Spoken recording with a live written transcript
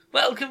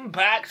Welcome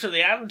back to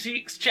the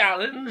Antiques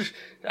Challenge.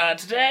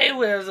 Today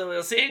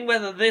we're seeing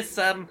whether this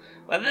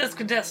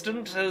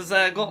contestant has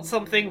got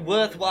something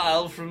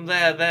worthwhile from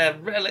their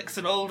relics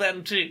and old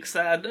antiques.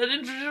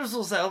 Introduce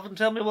yourself and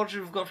tell me what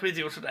you've got with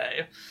you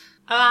today.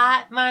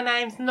 Alright, my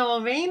name's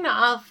Noreen.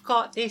 I've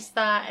got this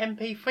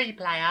MP3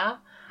 player.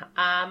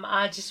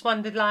 I just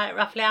wondered,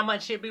 roughly how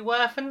much it'd be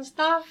worth and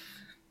stuff.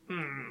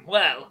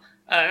 Well,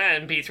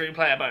 an MP3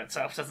 player by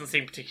itself doesn't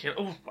seem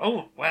particular.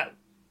 Well.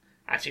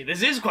 Actually,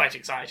 this is quite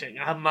exciting.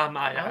 I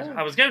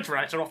was going to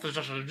write it off as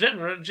just a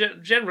general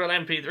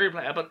MP3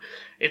 player, but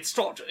it's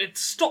stocked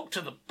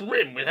to the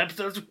brim with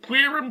episodes of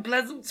Queer and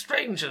Pleasant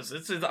Strangers.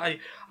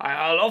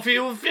 I'll offer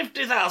you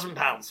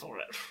 £50,000 for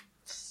it.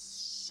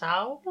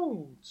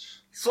 Sold.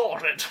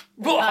 Sorted.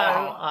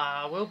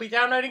 So, we'll be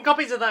downloading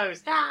copies of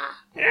those.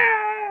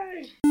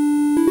 Yay!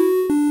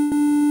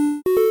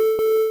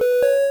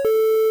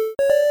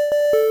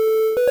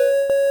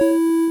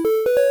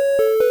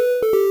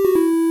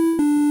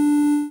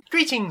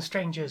 Greetings,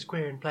 strangers,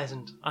 queer and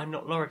pleasant. I'm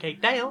not Laura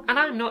Kate Dale. And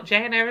I'm not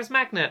Jane Eris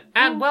Magnet.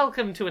 And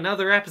welcome to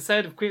another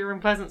episode of Queer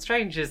and Pleasant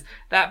Strangers,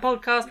 that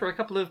podcast where a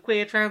couple of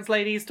queer trans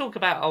ladies talk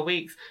about our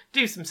weeks,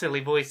 do some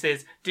silly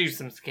voices, do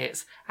some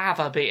skits, have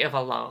a bit of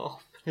a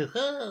laugh.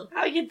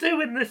 How you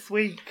doing this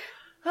week?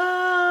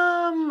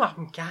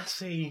 I'm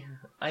gassy.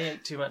 I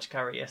ate too much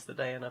curry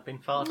yesterday and I've been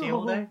farty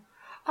all day.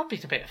 I've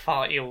been a bit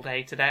farty all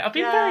day today. I've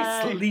been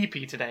very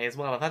sleepy today as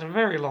well. I've had a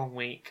very long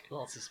week.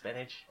 Lots of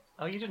spinach.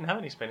 Oh, you didn't have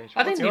any spinach.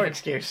 What's your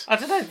excuse? I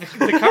don't know.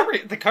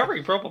 The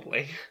curry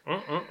probably.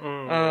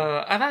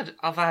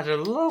 I've had a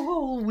long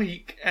old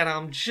week and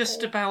I'm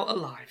just about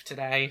alive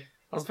today.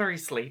 I was very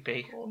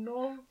sleepy. Oh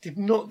no!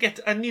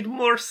 I need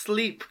more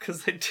sleep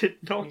because I did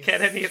not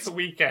get any at the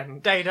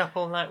weekend. Stayed up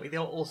all night with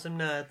your awesome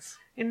nerds.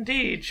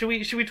 Indeed. Should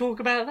we talk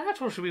about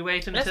that, or should we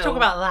wait until? Let's talk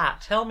about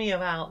that. Tell me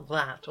about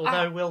that.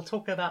 Although we'll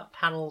talk about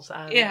panels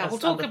and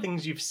other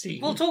things you've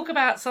seen. We'll talk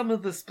about some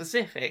of the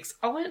specifics.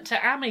 I went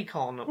to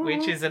Amicon,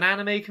 which is an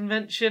anime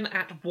convention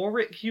at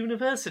Warwick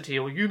University,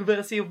 or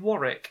University of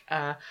Warwick.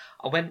 I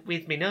went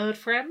with my nerd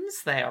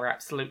friends. They are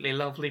absolutely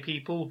lovely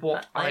people.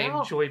 I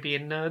enjoy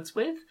being nerds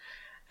with.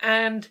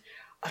 And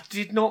I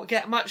did not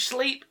get much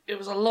sleep. It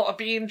was a lot of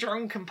being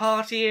drunk and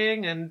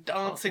partying and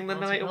dancing the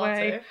night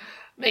away,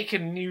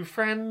 making new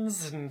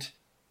friends, and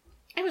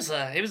it was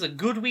a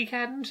good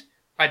weekend.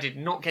 I did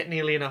not get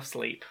nearly enough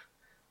sleep.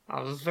 I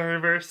was very,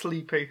 very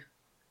sleepy.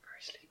 Very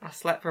sleepy. I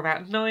slept for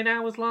about 9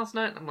 hours last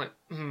night. I'm like,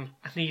 I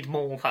need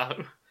more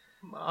though.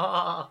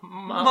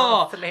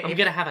 More. Sleep. I'm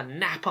gonna have a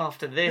nap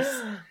after this,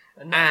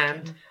 and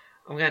I'm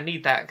gonna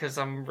need that because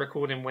I'm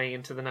recording way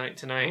into the night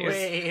tonight.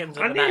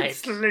 I need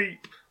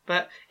sleep.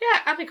 But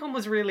yeah, Amicon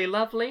was really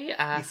lovely.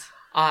 Yes.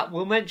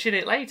 We'll mention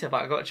it later,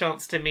 but I got a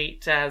chance to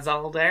meet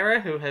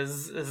Zaldera, who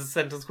has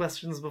sent us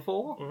questions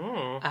before.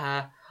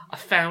 I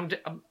found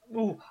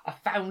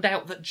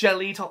out that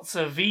jelly tots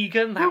are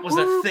vegan. That was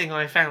a thing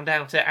I found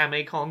out at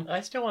Amicon. I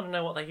still want to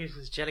know what they use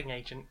as gelling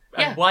agent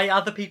and why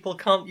other people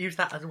can't use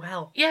that as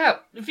well. Yeah,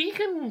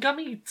 vegan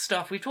gummy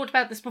stuff. We've talked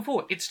about this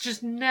before. It's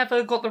just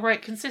never got the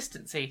right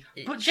consistency.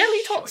 But jelly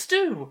tots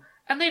do.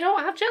 And they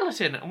don't have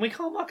gelatin, and we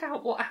can't work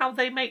out how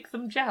they make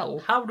them gel.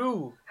 How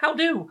do?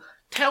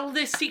 Tell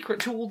this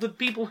secret to all the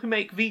people who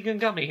make vegan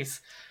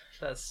gummies.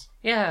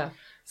 Yeah.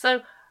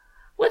 So,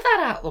 with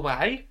that out of the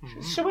way,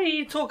 shall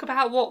we talk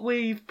about what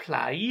we've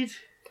played?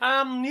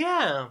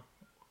 Yeah.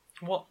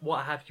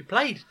 What have you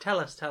played? Tell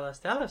us.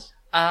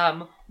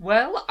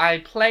 Well, I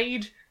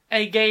played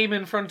a game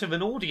in front of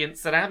an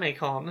audience at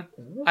Amicon.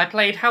 I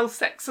played How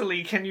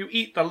Sexily Can You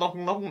Eat the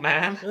Long Long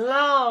Man?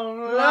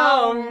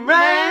 Long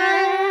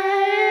Man!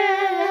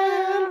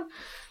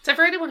 So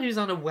for anyone who's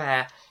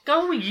unaware,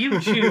 go on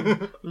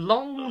YouTube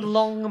Long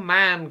Long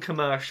Man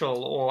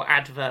commercial or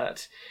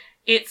advert.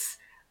 It's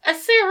a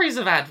series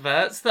of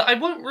adverts that I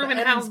won't ruin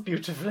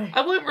beautifully.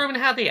 I won't ruin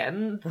how they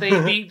end.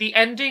 The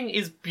ending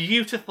is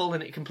beautiful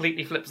and it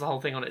completely flips the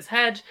whole thing on its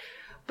head.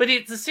 But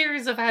it's a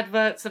series of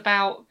adverts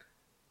about,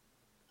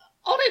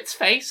 on its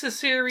face, a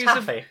series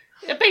Taffy.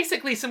 of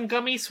basically some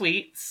gummy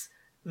sweets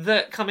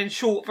that come in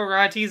short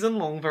varieties and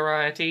long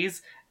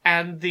varieties.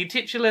 And the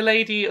titular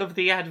lady of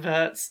the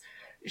adverts,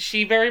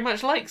 she very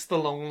much likes the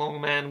long, long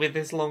man with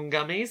his long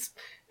gummies,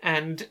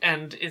 and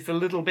is a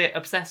little bit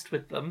obsessed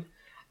with them.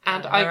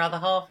 And her other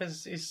half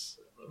is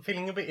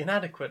feeling a bit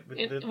inadequate with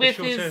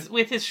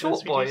his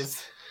short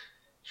boys.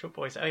 Short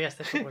boys. Oh yes,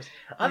 they're short boys.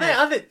 Are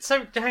they?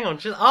 So hang on.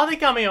 Are they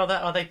gummy or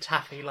are they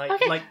taffy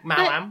like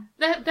Mao-Am?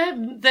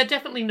 They're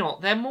definitely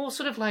not. They're more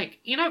sort of like,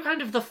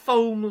 kind of the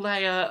foam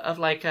layer of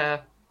like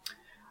a.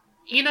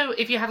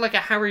 If you have like a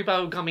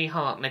Haribo gummy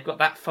heart and they've got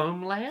that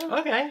foam layer.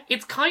 Okay.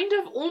 It's kind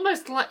of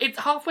almost like, it's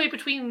halfway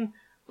between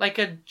like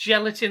a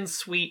gelatin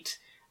sweet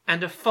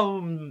and a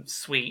foam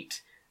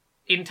sweet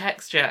in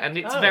texture, and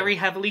it's very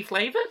heavily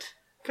flavoured.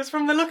 Because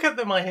from the look at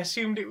them, I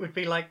assumed it would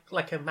be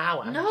like a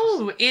Mao-Am.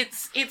 No,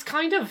 it's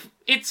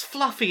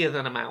fluffier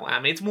than a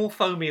Mao-Am. It's more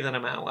foamy than a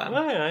Mao-Am.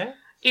 Oh, yeah.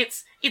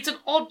 It's It's an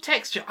odd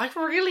texture. I've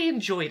really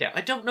enjoyed it.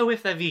 I don't know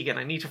if they're vegan.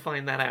 I need to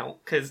find that out,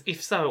 because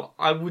if so,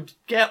 I would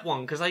get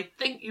one, because I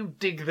think you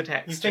dig the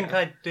texture. You think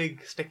I'd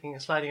dig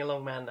sliding a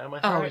long man down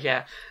my throat? Oh,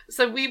 yeah.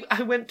 So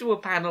I went to a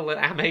panel at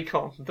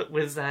Amicon that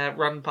was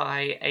run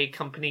by a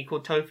company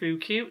called Tofu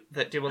Cute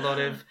that do a lot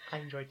of... I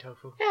enjoy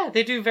tofu. Yeah,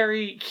 they do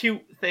very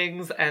cute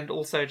things and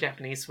also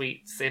Japanese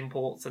sweets,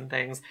 imports and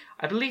things.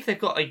 I believe they've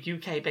got a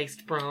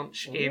UK-based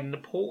branch in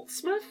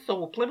Portsmouth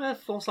or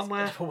Plymouth or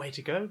somewhere. That's a way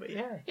to go, but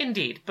yeah.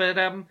 Indeed, but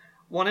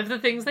one of the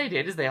things they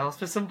did is they asked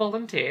for some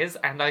volunteers,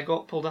 and I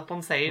got pulled up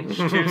on stage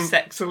to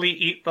sexily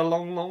eat the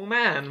long, long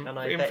man And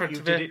I in bet front you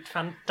of did a it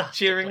fantastically.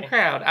 cheering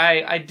crowd.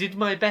 I did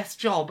my best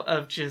job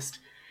of just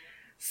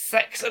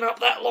sexing up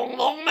that long,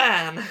 long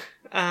man.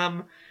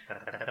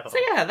 So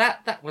yeah,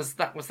 that was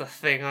the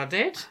thing I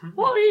did.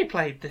 What have you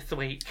played this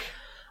week?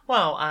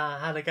 Well, I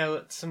had a go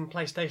at some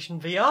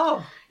PlayStation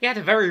VR. You had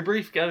a very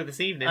brief go this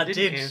evening, I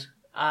didn't did. you?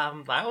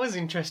 That was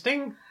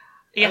interesting.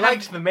 You I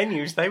liked the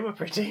menus, they were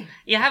pretty.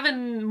 You're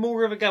having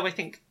more of a go, I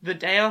think, the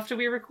day after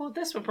we record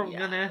this. We're probably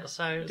gonna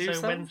So do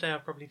some. Wednesday I'll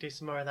probably do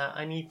some more of that.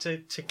 I need to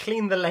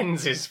clean the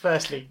lenses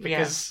firstly,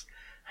 because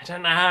I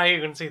don't know how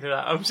you can see through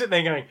that. I'm sitting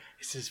there going,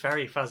 this is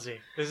very fuzzy.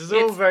 This is all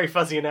It's- very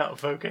fuzzy and out of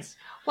focus.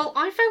 Well,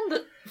 I found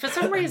that for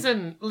some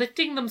reason,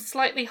 lifting them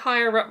slightly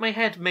higher up my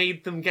head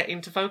made them get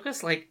into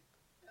focus. Like,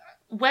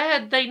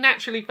 where they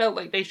naturally felt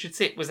like they should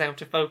sit was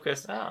out of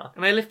focus. Ah.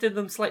 And I lifted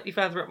them slightly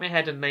further up my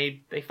head and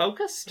they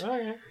focused. Oh,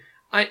 yeah.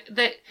 I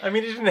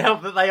mean, it didn't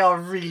help that they are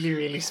really,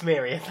 really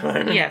smeary at the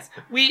moment. Yes.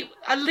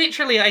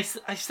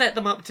 I set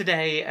them up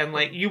today and,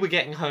 like, you were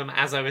getting home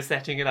as I was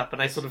setting it up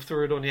and I sort of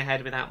threw it on your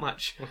head without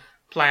much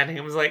planning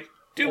and was like,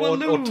 do a Or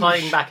luge.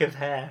 tying back of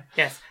hair.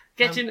 Yes.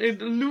 Get in a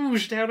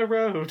luge down a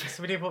road.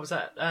 So we did, what was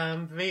that?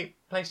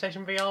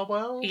 PlayStation VR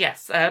World?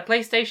 Yes,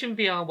 PlayStation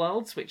VR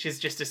Worlds, which is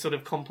just a sort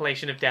of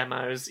compilation of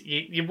demos.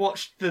 You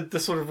watched the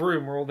sort of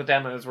room where all the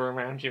demos were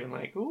around you and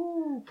like,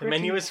 ooh, The pretty.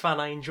 menu was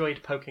fun. I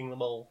enjoyed poking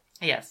them all.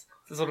 Yes,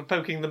 so sort of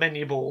poking the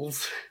menu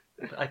balls.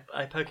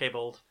 I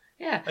pokeballed.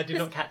 Yeah. I did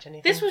not catch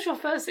anything. This was your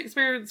first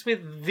experience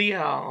with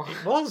VR.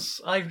 It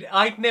was.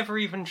 I'd never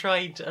even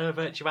tried a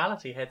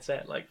virtuality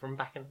headset like from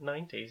back in the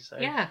 90s. So.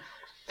 Yeah.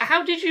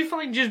 How did you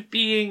find just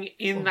being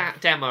in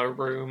that demo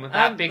room,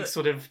 that big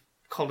sort of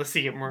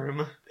Colosseum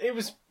room? It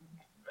was.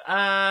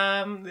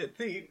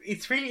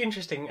 It's really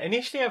interesting.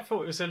 Initially, I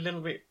thought it was a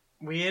little bit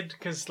weird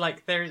because,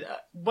 like, there's.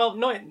 Well,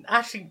 not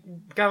actually.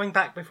 Going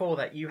back before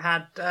that, you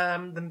had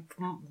the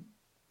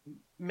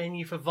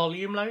menu for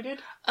volume loaded.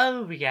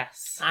 Oh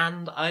yes.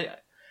 And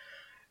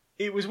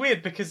it was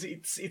weird because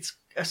it's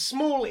a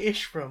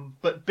small-ish room,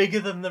 but bigger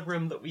than the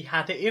room that we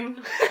had it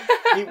in.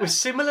 It was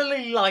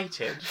similarly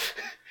lighted.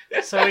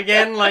 So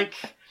again, like,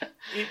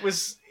 it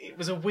was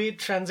a weird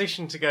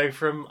transition to go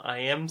from I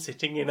am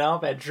sitting in our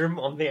bedroom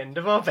on the end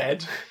of our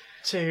bed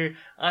to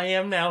I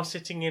am now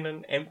sitting in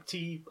an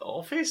empty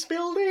office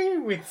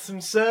building with some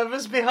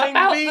servers behind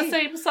About me. the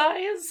same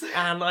size.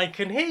 And I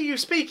can hear you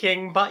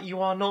speaking, but you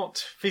are not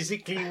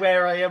physically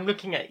where I am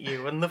looking at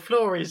you. And the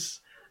floor is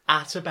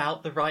at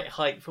about the right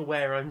height for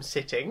where I'm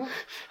sitting.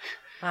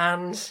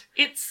 And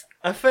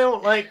I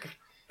felt like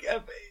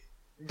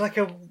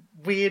a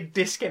weird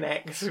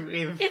disconnect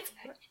with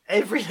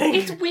everything.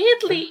 It's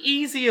weirdly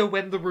easier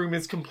when the room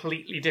is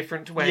completely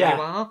different to where you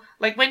are.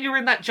 Like, when you're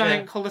in that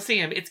giant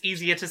Colosseum, it's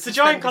easier to The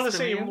suspend giant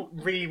disbelief. Colosseum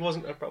really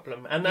wasn't a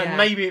problem. And then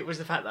maybe it was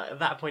the fact that at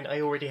that point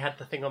I already had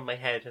the thing on my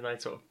head and I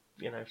sort of,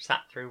 sat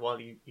through while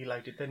you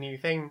loaded the new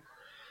thing.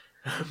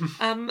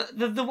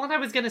 The one I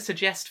was going to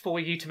suggest for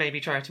you to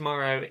maybe try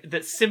tomorrow,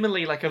 that's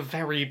similarly like a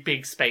very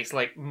big space,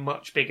 like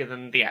much bigger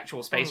than the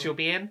actual space you'll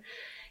be in,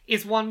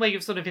 is one where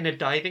you're sort of in a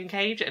diving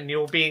cage and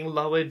you're being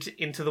lowered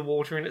into the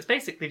water and it's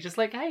basically just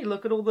like, hey,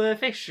 look at all the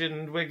fish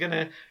and we're going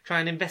to try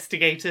and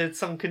investigate a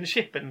sunken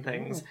ship and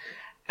things.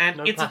 And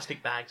No it's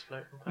plastic bags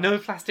floating by. No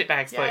plastic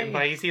bags floating Yay.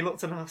 by. You see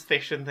lots of nice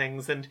fish and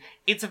things, and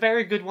it's a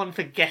very good one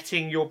for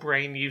getting your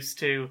brain used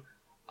to,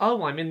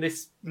 oh, I'm in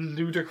this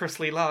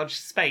ludicrously large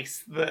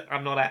space that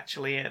I'm not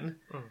actually in.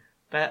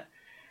 But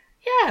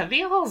yeah,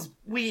 VR's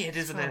weird,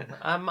 isn't it?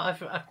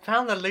 I've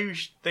found the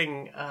luge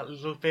thing a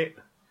little bit.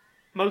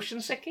 Motion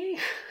sicky?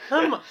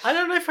 I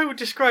don't know if I would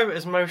describe it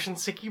as motion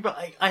sicky, but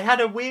I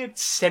had a weird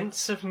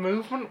sense of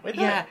movement with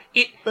Yeah,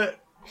 it. But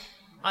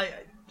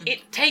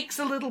it takes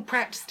a little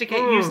practice to get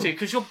used to,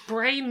 because your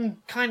brain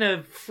kind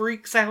of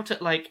freaks out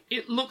at, like,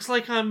 it looks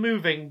like I'm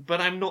moving, but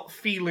I'm not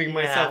feeling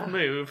myself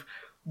move.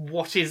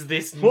 What is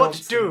this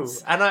nonsense? What do?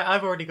 And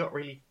I've already got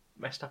really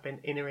messed up in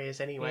inner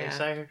ears anyway, Yeah.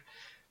 so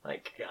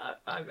like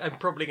I'm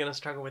probably going to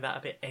struggle with that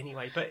a bit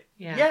anyway. But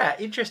Yeah.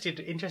 interested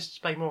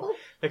to play more.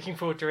 Looking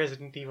forward to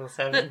Resident Evil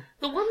 7.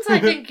 The ones I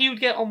think you'd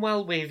get on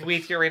well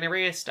with your inner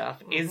ear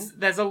stuff is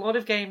there's a lot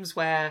of games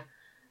where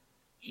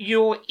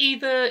you're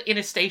either in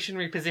a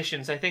stationary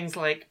position, so things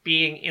like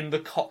being in the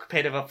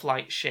cockpit of a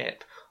flight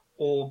ship,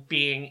 or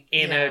being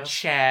in Yeah. a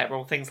chair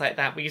or things like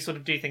that, where you sort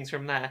of do things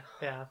from there.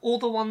 Yeah. Or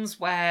the ones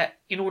where,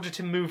 in order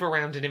to move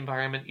around an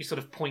environment, you sort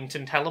of point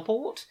and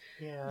teleport.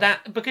 Yeah.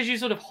 That, because you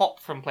sort of hop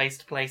from place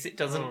to place, it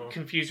doesn't Mm.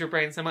 confuse your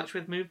brain so much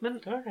with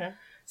movement. Okay.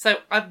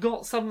 So I've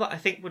got some that I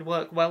think would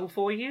work well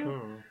for you,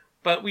 Mm.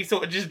 but we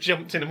sort of just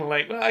jumped in and were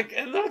like, well,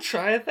 I'll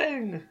try a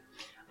thing.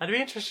 I'd be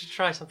interested to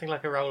try something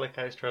like a roller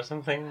coaster or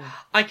something.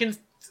 I can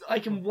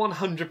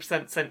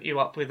 100% set you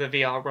up with a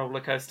VR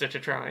roller coaster to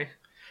try.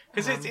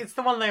 Because it's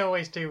the one they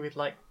always do with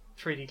like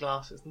 3D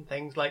glasses and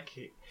things like,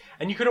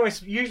 and you can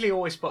usually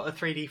always spot a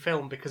 3D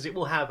film because it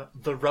will have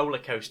the roller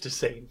coaster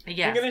scene.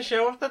 Yes. I'm going to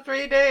show off the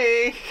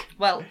 3D.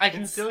 Well, I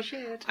can It's still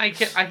shit. I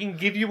can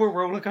give you a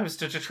roller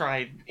coaster to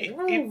try.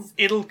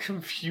 It'll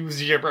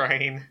confuse your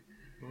brain.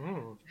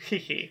 Mm.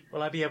 Hehe.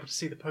 Will I be able to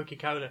see the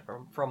Poke-Cola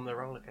from the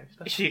roller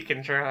coaster? You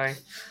can try.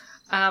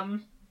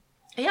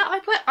 Yeah,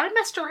 I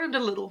messed around a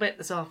little bit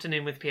this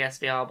afternoon with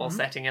PSVR while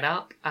setting it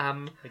up.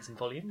 Make some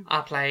volume.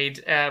 I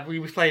played. We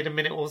played a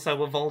minute or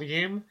so of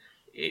Volume.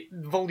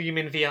 Volume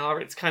in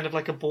VR. It's kind of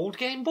like a board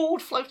game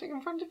board floating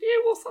in front of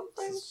you or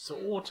something.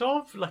 Sort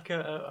of like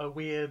a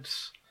weird.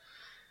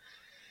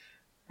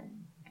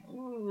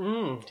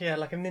 Yeah,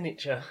 like a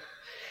miniature.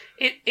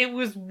 It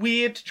was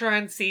weird to try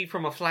and see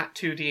from a flat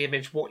 2D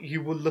image what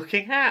you were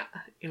looking at.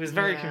 It was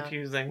very Yeah.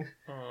 confusing.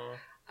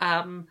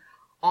 Oh.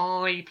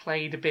 I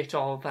played a bit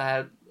of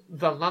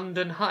the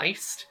London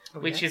Heist,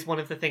 which yeah? is one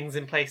of the things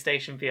in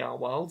PlayStation VR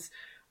worlds,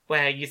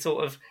 where you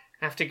sort of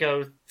have to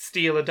go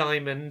steal a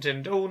diamond,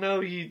 and oh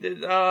no,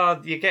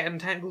 you're getting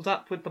tangled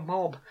up with the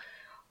mob.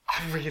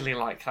 I really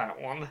like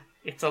that one.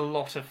 It's a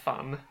lot of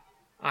fun.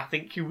 I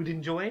think you would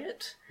enjoy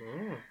it.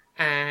 Mm.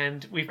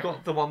 And we've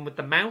got the one with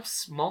the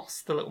mouse,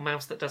 Moss, the little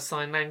mouse that does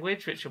sign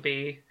language, which will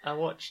be... I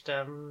watched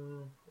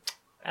Ellen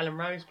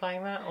Rose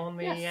playing that on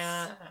the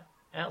Yes.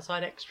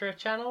 Outside Extra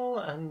channel,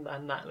 and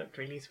that looked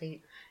really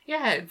sweet.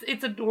 Yeah,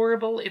 it's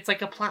adorable. It's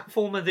like a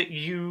platformer that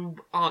you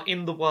are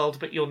in the world,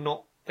 but you're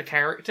not the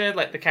character.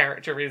 Like, the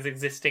character is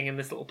existing in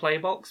this little play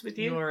box with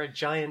you. You're a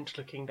giant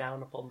looking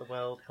down upon the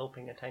world,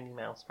 helping a tiny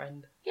mouse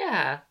friend.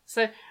 Yeah,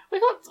 so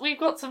we've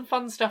got some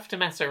fun stuff to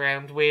mess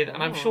around with,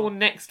 and I'm sure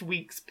next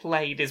week's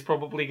played is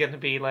probably going to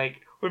be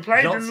like, we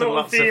played Lots a and lot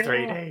lots of of VR.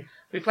 3D.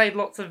 We played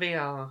lots of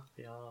VR.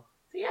 Yeah.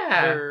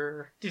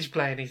 Yeah. Did you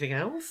play anything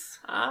else?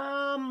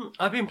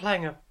 I've been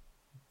playing a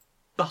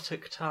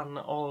buttock ton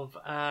of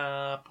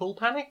Pool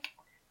Panic.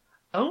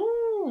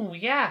 Oh,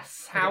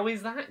 yes. How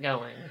is that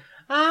going?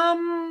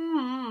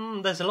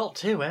 There's a lot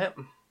to it.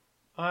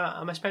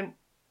 I spent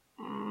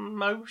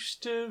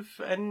most of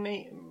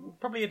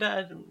probably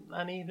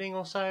an evening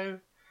or so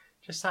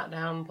just sat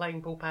down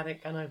playing Pool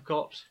Panic, and I've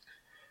got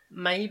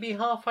maybe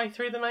halfway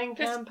through the main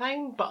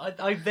campaign, but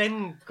I've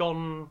then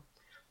gone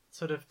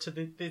sort of to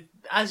the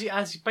as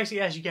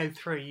you go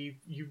through,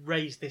 you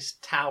raise this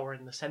tower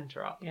in the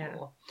centre up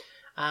more.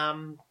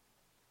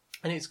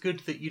 And it's good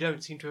that you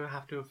don't seem to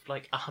have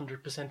like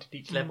 100% at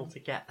each level to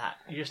get that.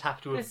 You just have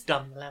to have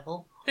done the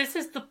level. This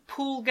is the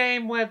pool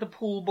game where the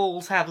pool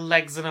balls have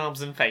legs and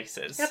arms and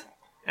faces. Yep.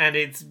 And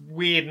it's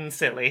weird and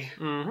silly.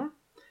 Mm-hmm.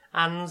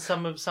 And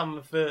some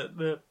of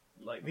the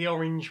like the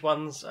orange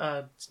ones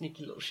are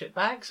sneaky little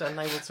shitbags, and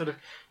they will sort of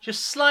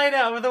just slide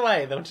out of the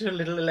way. They'll do a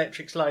little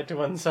electric slide to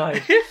one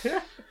side.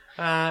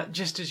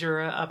 Just as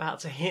you're about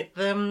to hit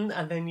them,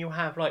 and then you'll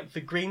have like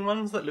the green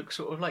ones that look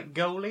sort of like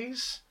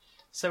goalies.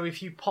 So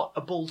if you pot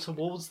a ball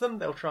towards them,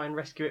 they'll try and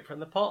rescue it from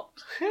the pot.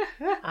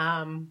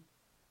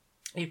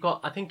 You've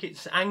got, I think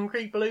it's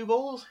angry blue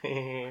balls.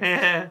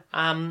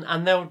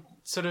 And they'll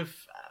sort of,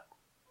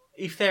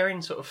 if they're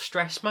in sort of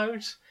stress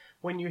mode,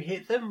 when you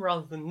hit them,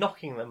 rather than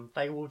knocking them,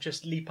 they will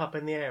just leap up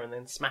in the air and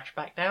then smash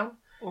back down,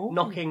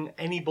 knocking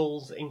any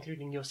balls,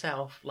 including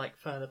yourself, like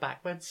further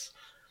backwards.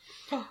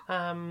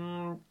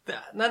 Then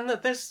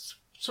there's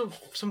sort of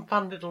some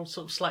fun little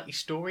sort of slightly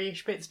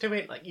story-ish bits to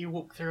it. Like you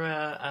walk through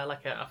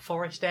a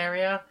forest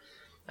area,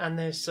 and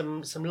there's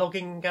some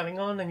logging going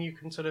on, and you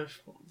can sort of,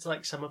 it's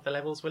like some of the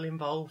levels will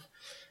involve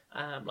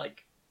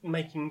like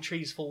making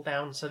trees fall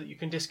down so that you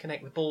can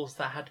disconnect the balls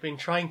that had been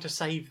trying to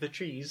save the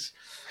trees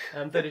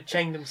that had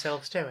chained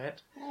themselves to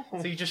it.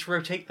 So you just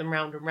rotate them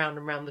round and round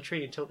and round the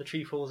tree until the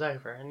tree falls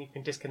over, and you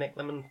can disconnect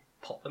them and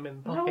pop them in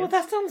the pockets. Oh,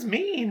 that sounds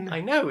mean. I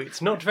know,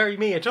 it's not very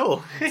me at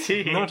all. It's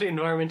not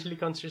environmentally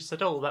conscious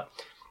at all, but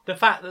the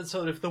fact that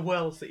sort of the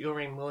worlds that you're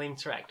in will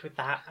interact with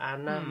that,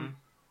 and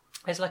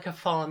there's like a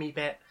farmy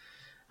bit,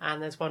 and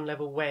there's one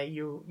level where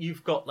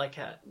you've got like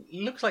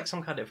looks like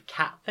some kind of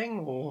cat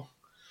thing, or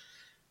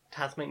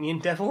Tasmanian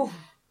devil,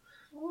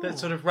 that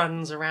sort of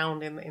runs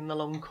around in the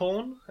long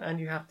corn, and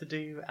you have to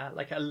do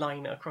like a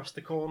line across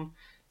the corn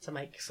to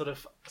make sort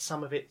of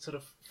some of it sort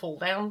of fall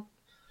down.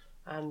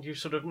 And you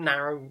sort of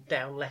narrow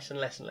down less and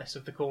less and less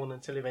of the corn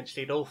until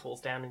eventually it all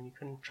falls down, and you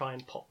can try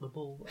and pop the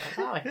ball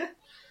that way.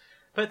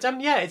 But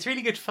yeah, it's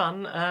really good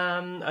fun.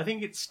 I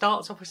think it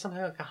starts off with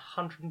something like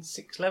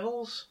 106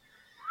 levels,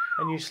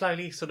 and you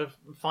slowly sort of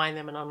find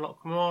them and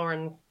unlock more,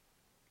 and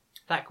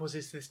that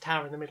causes this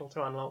tower in the middle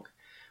to unlock,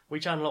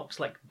 which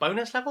unlocks like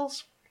bonus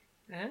levels.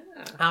 Yeah.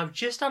 I've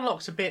just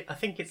unlocked a bit, I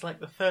think it's like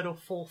the third or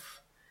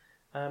fourth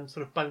sort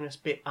of bonus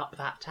bit up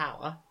that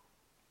tower.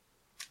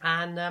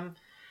 And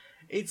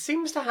it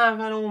seems to have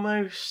an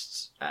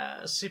almost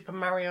Super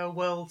Mario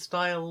World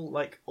style,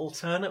 like,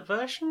 alternate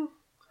version.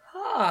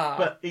 Ah.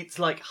 But it's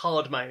like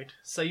hard mode.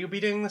 So you'll be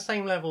doing the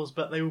same levels,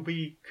 but they will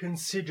be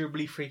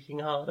considerably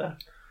freaking harder.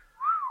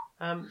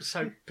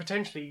 So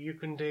potentially you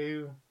can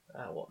do,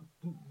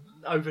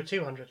 over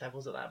 200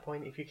 levels at that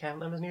point if you count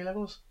them as new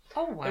levels.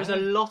 Oh, wow. There's a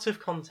lot of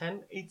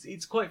content.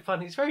 It's quite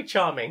fun. It's very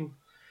charming.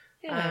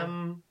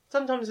 Yeah.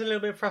 Sometimes a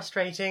little bit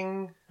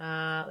frustrating.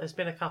 There's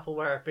been a couple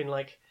where I've been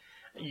like,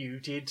 you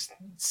did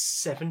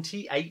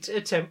 78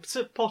 attempts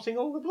at potting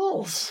all the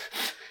balls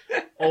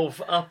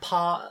of a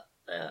par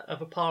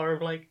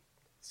of like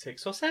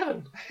 6 or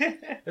 7.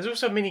 There's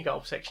also a mini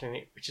golf section in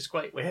it, which is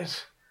quite weird.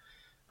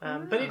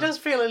 But it does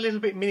feel a little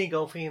bit mini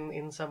golfy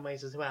in some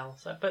ways as well.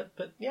 So, but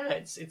yeah,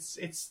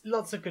 it's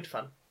lots of good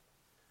fun.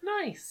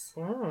 Nice.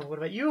 What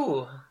about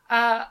you?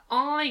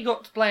 I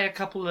got to play a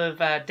couple of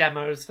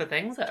demos for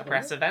things at a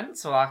press event,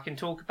 so I'm going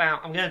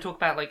to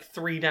talk about like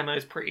 3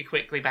 demos pretty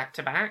quickly back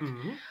to back.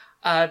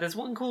 There's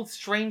one called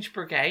Strange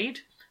Brigade,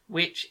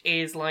 which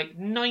is like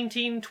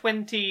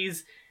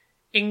 1920s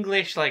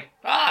English, like,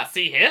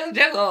 see here,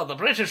 the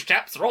British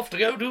chaps are off to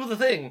go do the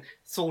thing.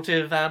 Sort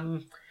of,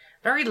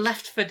 very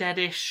Left 4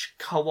 Dead-ish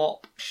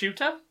co-op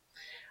shooter.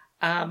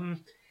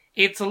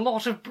 It's a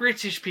lot of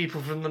British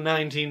people from the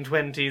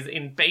 1920s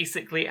in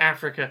basically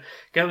Africa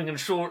going and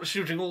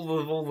shooting all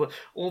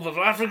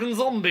the African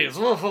zombies.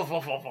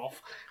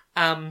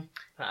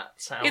 That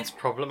sounds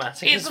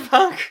problematic it's as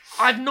fuck.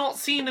 I've not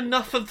seen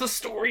enough of the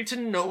story to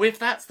know if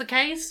that's the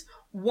case.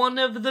 One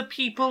of the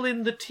people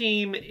in the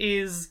team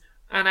is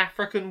an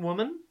African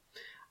woman.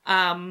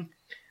 I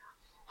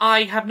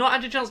have not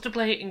had a chance to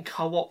play it in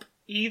co-op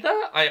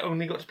either. I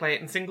only got to play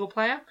it in single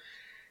player.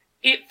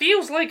 It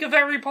feels like a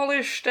very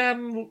polished,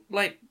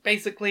 like,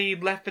 basically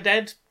Left 4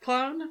 Dead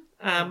clone.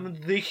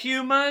 The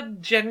humour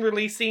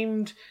generally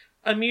seemed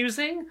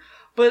amusing,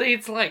 but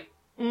it's like,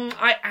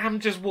 I am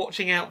just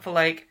watching out for,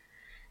 like,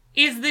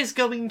 is this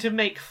going to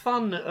make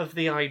fun of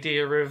the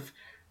idea of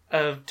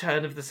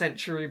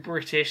turn-of-the-century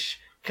British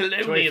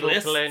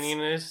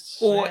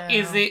colonialists? Or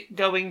is it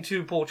going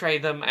to portray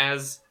them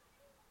as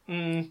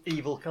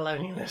evil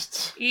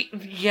colonialists?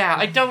 Yeah,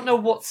 I don't know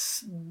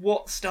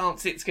what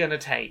stance it's going to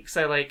take.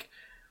 So, like,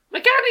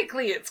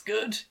 mechanically it's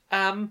good.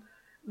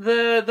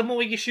 The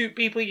more you shoot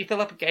people, you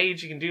fill up a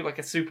gauge. You can do, like,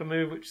 a super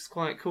move, which is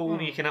quite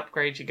cool. You can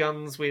upgrade your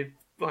guns with,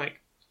 like,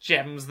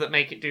 gems that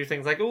make it do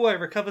things like, I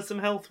recover some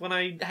health when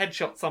I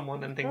headshot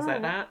someone and things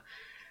like that.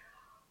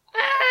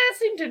 It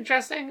seemed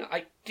interesting.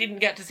 I didn't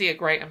get to see a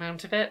great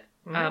amount of it.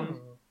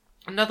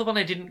 Another one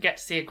I didn't get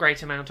to see a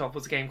great amount of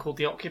was a game called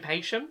The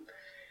Occupation.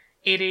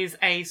 It is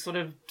a sort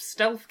of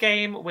stealth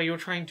game where you're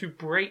trying to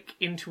break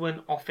into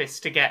an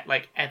office to get,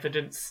 like,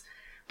 evidence.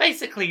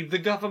 Basically, the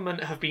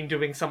government have been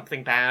doing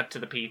something bad to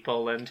the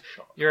people, and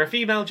you're a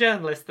female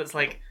journalist that's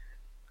like,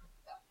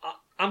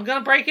 I'm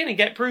gonna break in and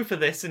get proof of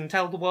this and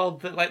tell the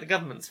world that, like, the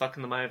government's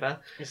fucking them over.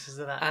 This is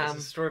a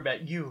story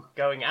about you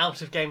going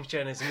out of games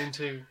journalism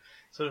into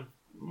sort of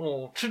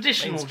more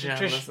traditional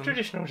journalism.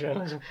 Traditional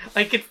journalism.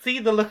 I could see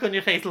the look on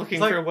your face looking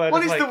for a word.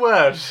 What is the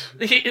word?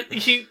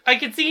 I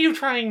could see you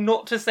trying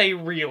not to say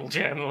real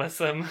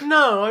journalism.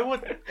 No, I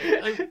wouldn't.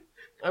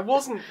 I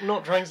wasn't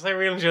not trying to say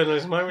real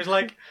journalism. I was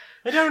like,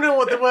 I don't know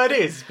what the word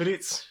is, but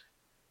it's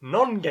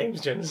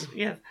non-games journalism.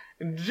 Yeah,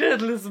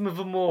 journalism of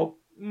a more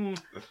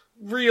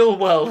real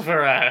world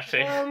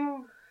variety.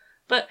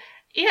 But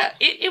yeah,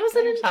 it was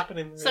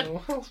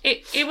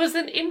it was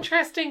an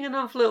interesting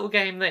enough little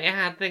game that it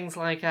had things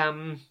like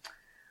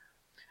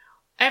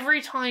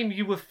every time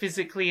you were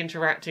physically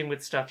interacting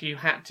with stuff, you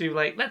had to,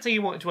 like, let's say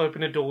you wanted to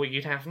open a door,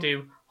 you'd have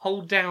to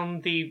hold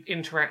down the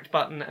interact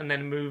button and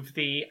then move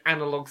the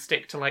analog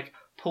stick to, like,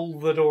 pull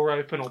the door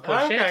open or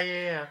push it.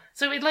 Yeah.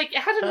 So it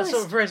had a nice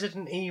sort of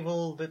Resident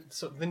Evil,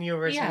 the newer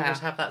Resident Evils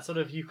have that sort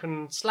of, you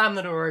can slam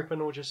the door open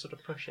or just sort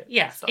of push it.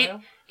 Yes,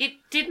 it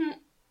didn't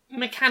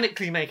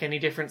mechanically make any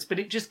difference, but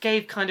it just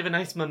gave kind of a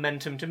nice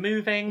momentum to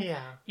moving.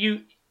 Yeah.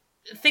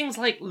 Things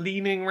like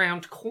leaning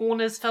around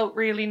corners felt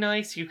really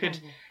nice. You could,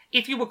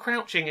 if you were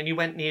crouching and you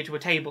went near to a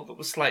table that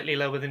was slightly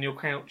lower than your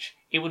crouch,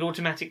 it would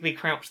automatically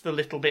crouch the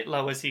little bit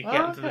lower so you could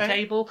get onto the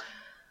table.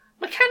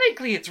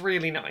 Mechanically, it's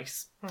really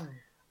nice.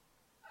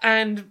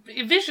 And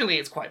visually,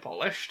 it's quite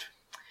polished.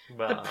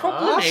 But the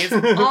problem is,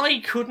 I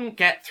couldn't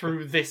get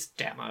through this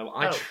demo.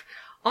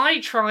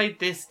 I tried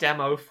this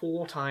demo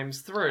 4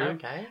 times through,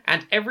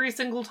 and every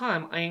single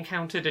time I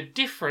encountered a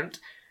different,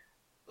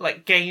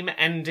 like,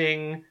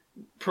 game-ending,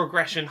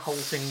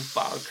 progression-halting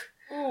bug.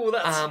 Oh,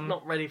 that's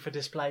not ready for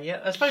display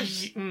yet. I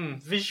suppose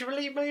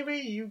visually,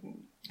 maybe?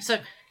 So,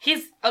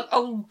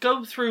 I'll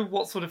go through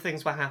what sort of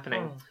things were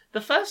happening.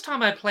 The first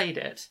time I played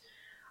it,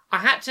 I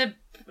had to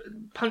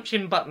punch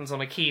in buttons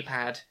on a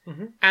keypad,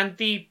 and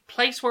the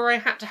place where I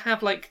had to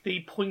have, like,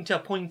 the pointer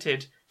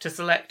pointed to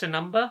select a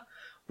number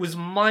was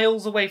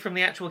miles away from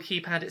the actual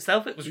keypad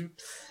itself.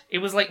 It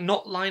was like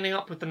not lining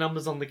up with the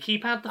numbers on the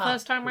keypad the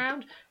first time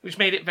round, which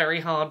made it very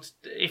hard,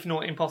 if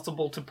not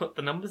impossible, to put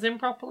the numbers in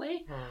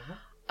properly.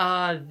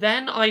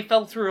 Then I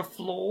fell through a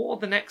floor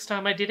the next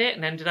time I did it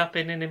and ended up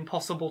in an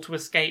impossible to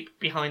escape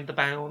behind the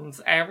bounds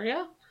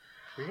area.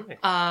 Really?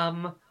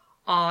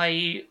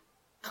 I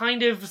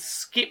kind of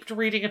skipped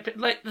reading a bit.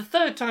 Like, the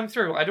third time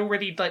through, I'd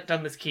already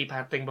done this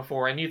keypad thing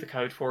before. I knew the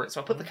code for it,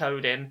 so I put the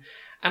code in.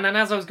 And then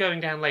as I was going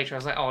down later, I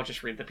was like, oh, I'll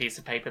just read the piece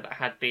of paper that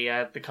had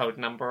the code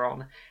number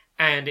on.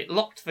 And it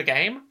locked the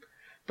game,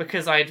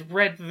 because I'd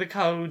read the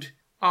code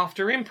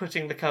after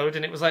inputting the code,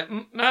 and it was like,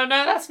 no,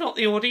 that's not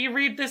the order. You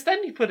read this,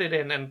 then you put it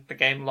in, and the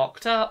game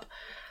locked up.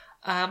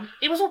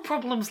 It was all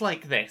problems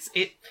like this.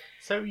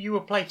 So you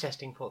were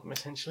playtesting for them,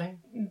 essentially?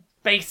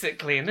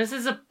 Basically, and this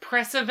is a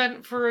press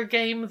event for a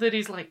game that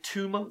is like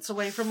 2 months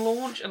away from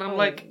launch, and I'm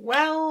like...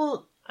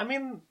 Well, I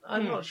mean,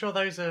 I'm not sure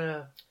those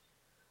are...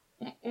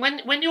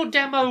 When your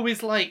demo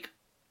is like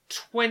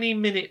 20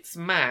 minutes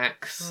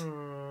max,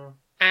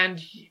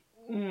 and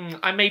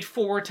I made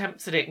 4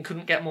 attempts at it and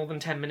couldn't get more than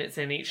 10 minutes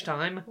in each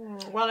time.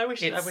 Well, I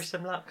wish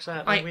them luck,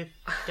 certainly, with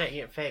getting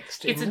it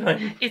fixed. It's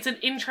an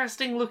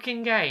interesting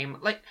looking game.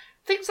 Like,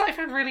 things that I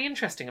found really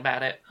interesting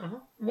about it.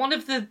 One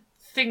of the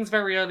things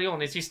very early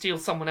on is you steal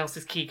someone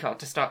else's keycard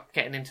to start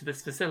getting into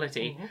this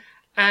facility.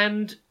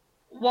 And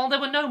while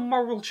there were no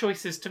moral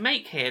choices to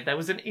make here, there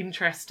was an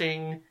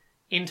interesting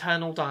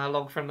internal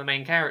dialogue from the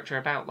main character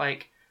about,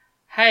 like,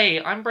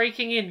 hey, I'm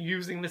breaking in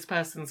using this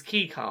person's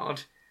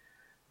keycard.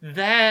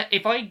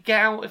 If I get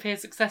out of here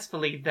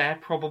successfully, they're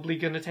probably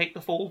going to take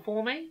the fall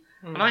for me.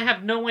 And I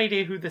have no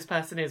idea who this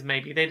person is.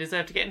 Maybe they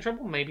deserve to get in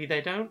trouble, maybe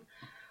they don't.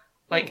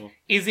 Like,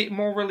 is it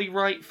morally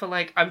right for,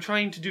 like, I'm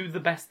trying to do the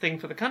best thing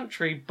for the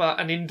country, but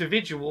an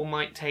individual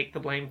might take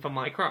the blame for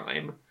my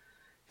crime?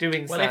 Well,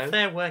 if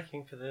they're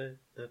working for the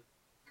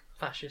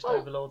fascist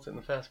overlords in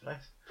the first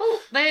place. Well,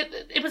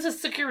 it was a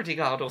security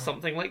guard or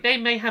something. Like, they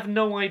may have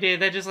no idea.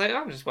 They're just like,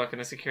 I'm just working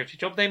a security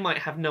job. They might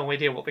have no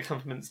idea what the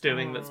government's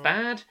doing that's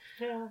bad.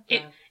 Yeah.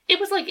 It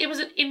was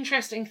an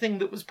interesting thing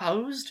that was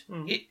posed.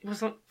 It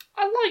was like,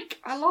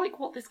 I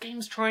like what this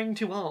game's trying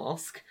to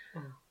ask.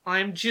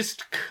 I'm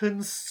just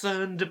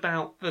concerned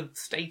about the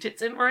state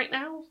it's in right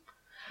now.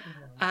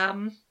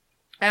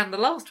 And the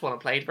last one I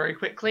played very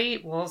quickly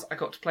was I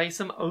got to play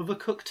some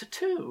Overcooked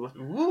 2.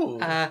 Ooh.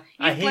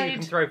 I hear you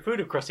can throw food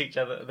across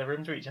the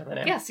room to each other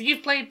now. Yeah, so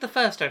you've played the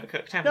first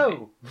Overcooked, haven't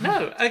you?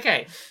 No,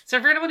 okay.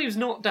 So for anyone who's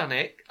not done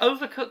it,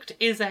 Overcooked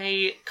is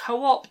a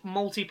co-op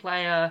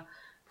multiplayer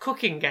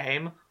cooking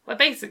game where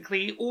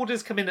basically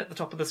orders come in at the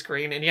top of the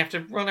screen and you have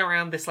to run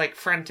around this like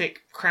frantic,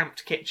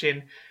 cramped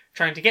kitchen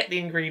trying to get the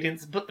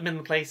ingredients, put them in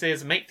the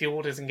places, make the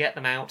orders and get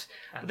them out.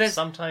 And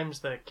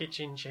sometimes the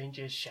kitchen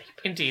changes shape.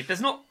 Indeed. There's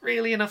not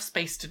really enough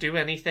space to do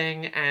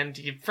anything, and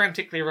you're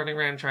frantically running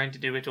around trying to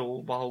do it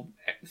all while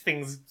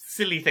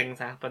silly things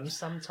happen.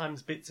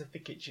 Sometimes bits of the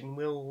kitchen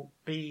will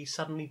be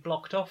suddenly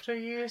blocked off to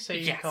you, so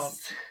you can't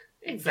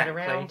get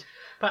around.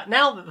 But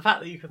now that the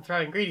fact that you can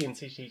throw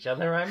ingredients at each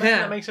other, I imagine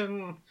that makes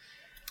them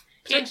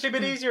potentially a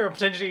bit easier, or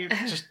potentially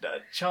just a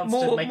chance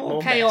to make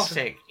more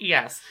chaotic. Mess.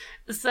 Yes.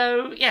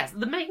 So, yes,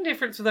 the main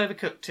difference with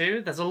Overcooked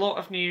 2, there's a lot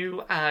of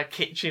new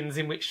kitchens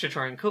in which to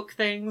try and cook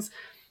things.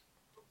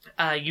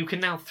 You can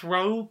now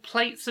throw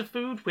plates of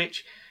food,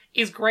 which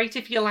is great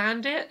if you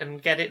land it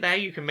and get it there.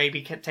 You can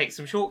maybe take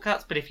some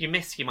shortcuts, but if you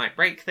miss, you might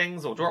break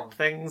things or drop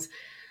things.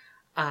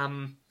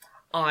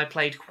 I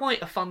played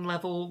quite a fun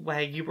level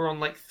where you were on,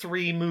 like,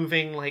 3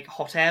 moving, like,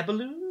 hot air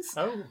balloons.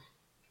 Oh.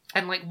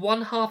 And, like,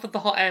 one half of the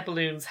hot air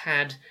balloons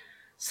had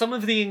some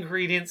of the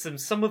ingredients and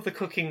some of the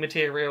cooking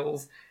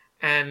materials,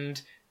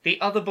 and the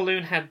other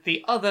balloon had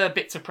the other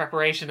bits of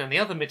preparation and the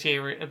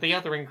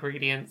other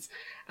ingredients,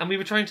 and we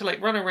were trying to,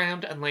 like, run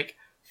around and, like,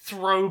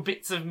 throw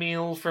bits of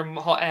meal from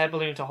hot air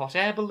balloon to hot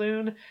air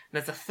balloon. And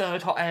there's a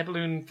third hot air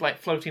balloon, like,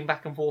 floating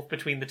back and forth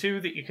between the two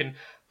that you can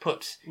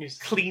put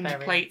cleaned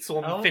plates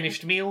or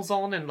finished meals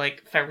on and,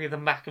 like, ferry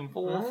them back and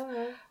forth.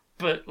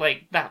 But,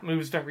 like, that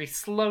moves very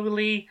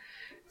slowly.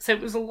 So it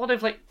was a lot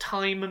of, like,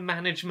 time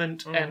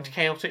management and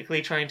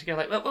chaotically trying to go,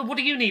 like, well, what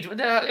do you need?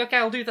 Okay,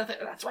 I'll do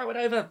that. Throw it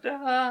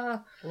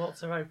over.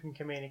 Lots of open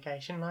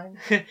communication lines.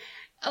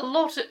 A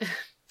lot of...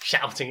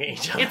 Shouting at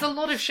each other. It's a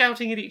lot of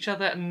shouting at each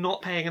other and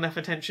not paying enough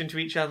attention to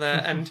each other,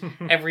 and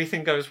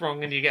everything goes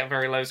wrong and you get a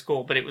very low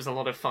score, but it was a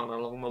lot of fun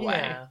along the way.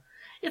 Yeah.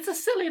 It's a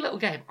silly little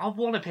game. I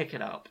want to pick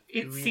it up.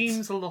 It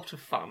seems a lot of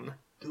fun.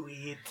 Do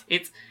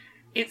it.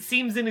 It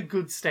seems in a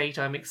good state.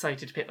 I'm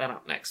excited to pick that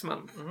up next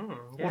month.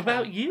 Yeah. What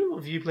about you?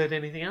 Have you played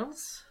anything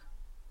else?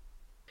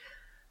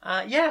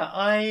 Yeah,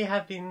 I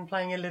have been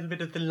playing a little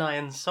bit of The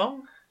Lion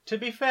Song. To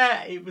be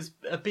fair, it was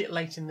a bit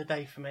late in the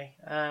day for me.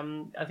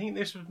 I think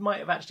this might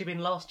have actually been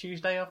last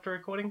Tuesday after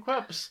recording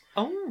Quirps.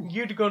 Oh.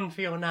 You'd gone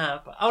for your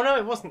nap. Oh, no,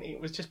 it wasn't.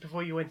 It was just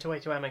before you went away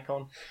to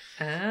Amicon.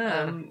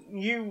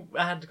 You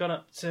had gone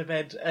up to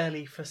bed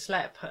early for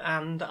Slep,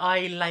 and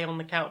I lay on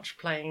the couch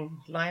playing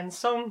Lion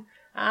Song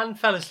and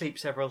fell asleep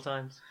several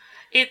times.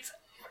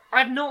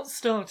 I've not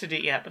started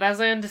it yet, but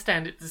as I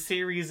understand, it's a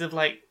series of,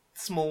 like,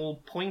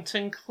 small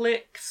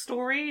point-and-click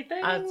story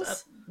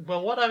things.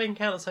 Well, what I've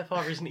encountered so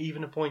far isn't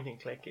even a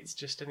point-and-click. It's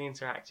just an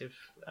interactive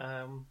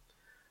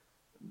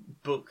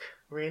book,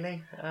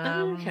 really.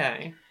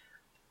 Okay.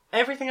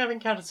 Everything I've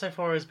encountered so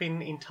far has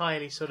been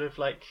entirely sort of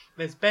like,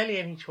 there's barely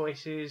any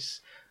choices,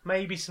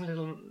 maybe some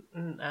little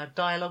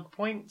dialogue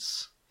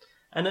points,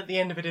 and at the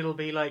end of it it'll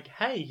be like,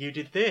 hey, you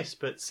did this,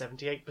 but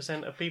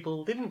 78% of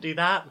people didn't do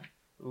that.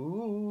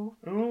 Ooh.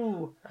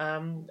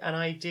 And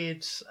I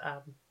did,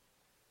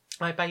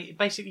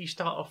 basically you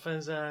start off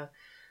as a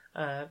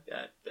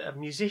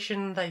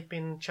musician. They've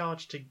been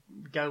charged to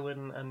go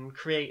and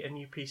create a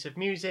new piece of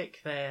music.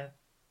 They're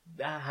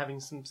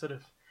having some sort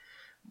of,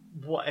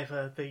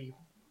 whatever the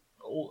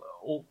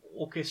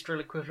orchestral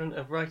equivalent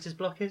of writer's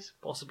block is,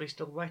 possibly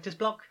still writer's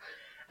block,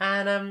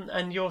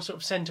 and you're sort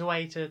of sent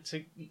away to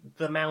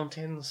the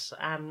mountains,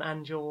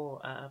 and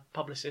your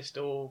publicist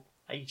or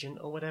agent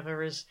or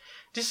whatever has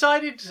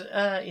decided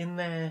in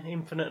their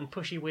infinite and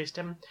pushy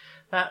wisdom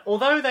that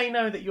although they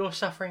know that you're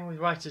suffering with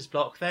writer's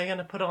block, they're going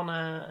to put on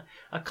a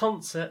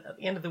concert at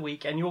the end of the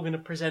week, and you're going to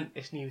present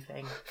this new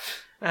thing.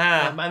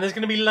 And there's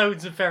going to be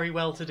loads of very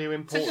well-to-do,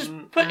 important... So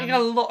just putting a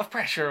lot of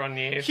pressure on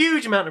you.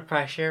 Huge amount of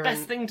pressure.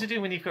 Best thing to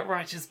do when you've got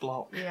writer's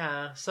block.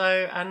 Yeah,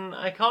 so, and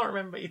I can't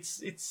remember,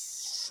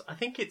 I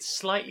think it's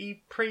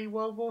slightly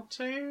pre-World War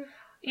II?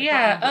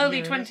 Yeah,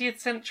 early 20th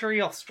century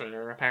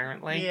Austria,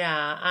 apparently.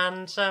 Yeah,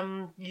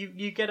 and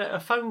you get a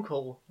phone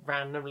call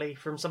randomly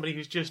from somebody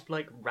who's just,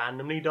 like,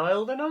 randomly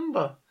dialed a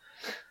number.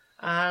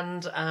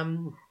 And,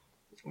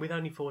 with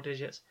only 4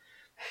 digits.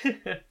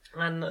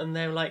 and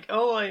they're like,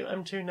 oh,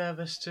 I'm too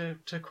nervous to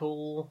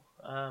call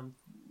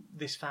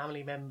this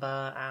family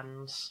member,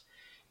 and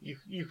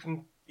you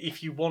can,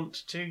 if you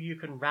want to, you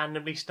can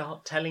randomly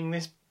start telling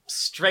this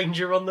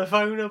stranger on the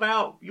phone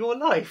about your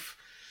life.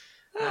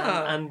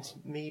 And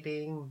me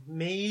being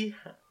me,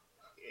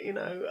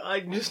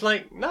 I'm just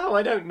like, no,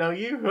 I don't know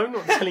you. I'm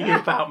not telling you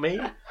about me.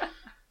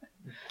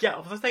 Get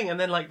off the thing. And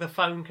then, like, the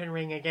phone can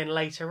ring again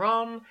later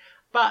on.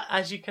 But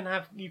as you can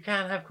have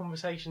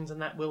conversations,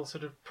 and that will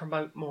sort of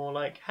promote more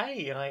like,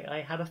 hey,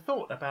 I had a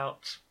thought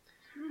about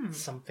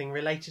something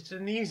related to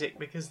the music,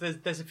 because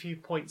there's a few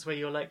points where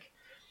you're like,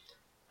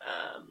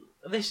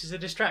 this is a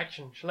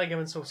distraction. Shall I go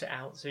and sort it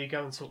out? So you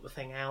go and sort the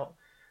thing out.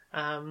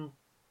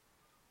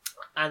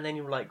 And then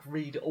you'll like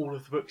read all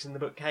of the books in the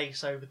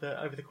bookcase over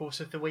the course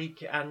of the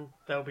week, and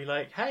they'll be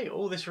like, hey,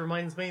 this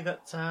reminds me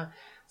that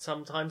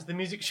sometimes the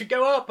music should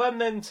go up, and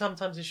then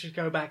sometimes it should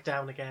go back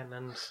down again,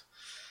 and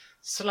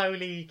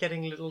slowly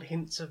getting little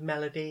hints of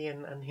melody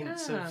and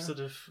hints of sort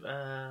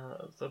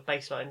of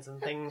bass lines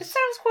and things. It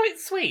sounds quite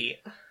sweet.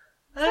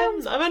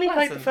 I've only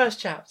played the pleasant. first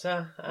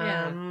chapter,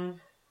 and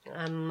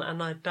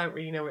I don't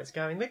really know where it's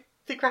going.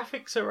 The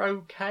graphics are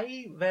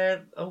okay.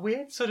 They're a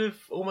weird sort of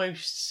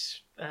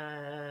almost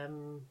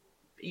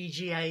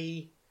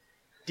EGA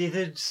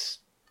dithered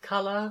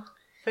colour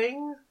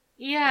thing.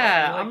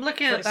 Yeah, Like I'm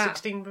looking at that.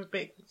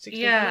 16-bit.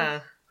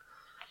 Yeah.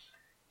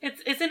 It's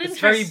an It's interesting...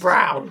 very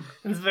brown.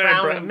 It's very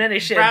brown. Many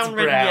shades brown, of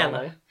red, brown. and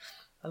yellow.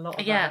 A lot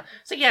of Yeah. that.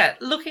 So yeah,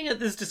 looking at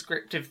this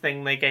descriptive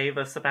thing they gave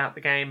us about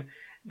the game,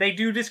 they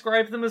do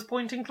describe them as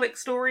point-and-click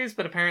stories,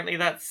 but apparently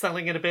that's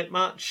selling it a bit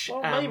much.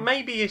 Well,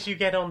 maybe as you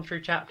get on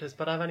through chapters,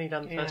 but I've only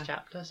done the first Yeah.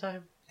 chapter,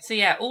 so... So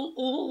yeah,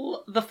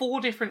 all the 4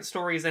 different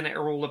stories in it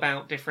are all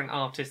about different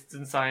artists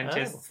and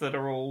scientists that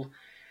are all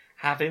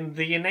having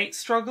the innate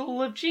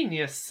struggle of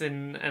genius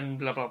and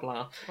blah blah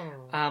blah.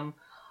 I'm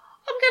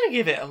gonna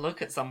give it a look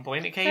at some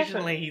point.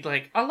 Occasionally,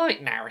 I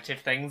like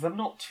narrative things. I'm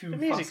not too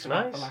music's fussed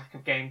about nice. the lack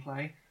of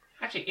gameplay.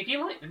 Actually, if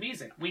you like the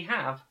music, we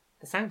have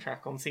the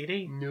soundtrack on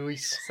CD.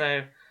 Nice.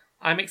 So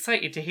I'm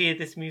excited to hear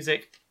this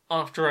music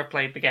after I've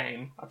played the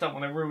game. I don't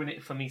want to ruin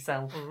it for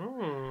myself.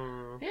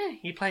 Yeah,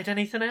 you played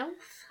anything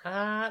else?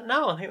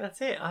 No, I think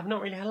that's it. I've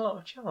not really had a lot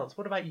of chance.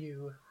 What about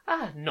you?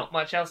 Not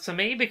much else for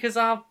me because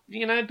I've,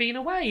 been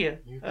away.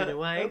 You've been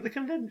away? At the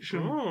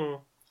convention.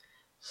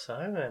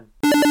 So then.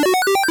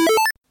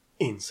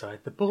 Inside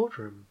the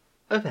boardroom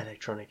of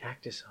Electronic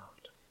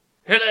Actisoft.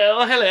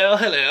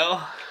 Hello.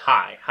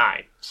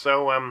 Hi.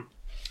 So,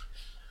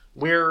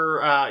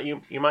 we're,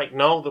 you might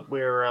know that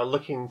we're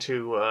looking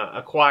to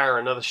acquire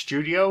another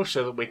studio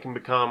so that we can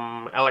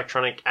become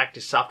Electronic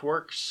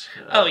Actisoftworks.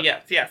 Oh,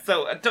 yeah.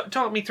 So,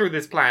 talk me through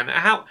this plan.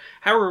 How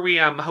are we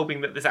hoping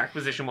that this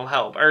acquisition will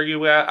help? Are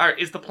you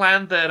is the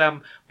plan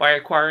that by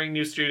acquiring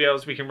new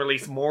studios we can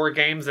release more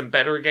games and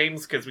better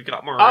games because we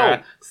got more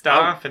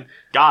staff? And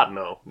God,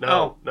 no.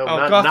 No,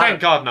 thank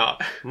God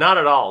not. Not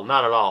at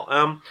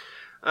all.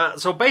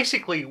 So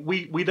basically,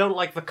 we don't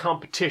like the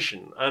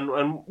competition,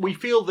 and we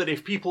feel that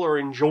if people are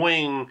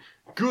enjoying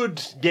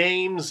good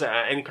games,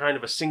 any kind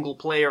of a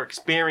single-player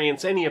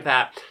experience, any of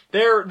that,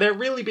 they're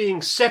really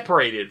being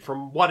separated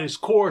from what is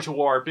core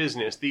to our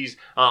business, these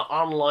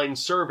online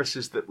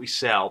services that we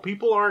sell.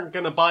 People aren't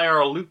going to buy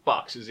our loot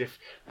boxes if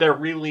they're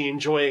really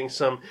enjoying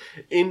some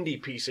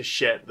indie piece of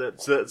shit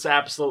that's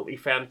absolutely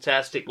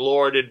fantastic,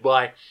 lauded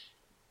by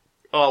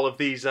all of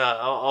these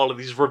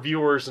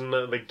reviewers and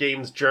the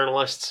games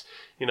journalists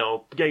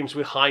games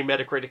with high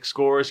Metacritic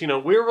scores.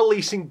 We're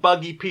releasing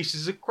buggy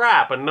pieces of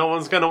crap, and no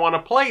one's going to want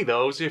to play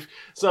those if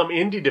some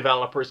indie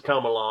developers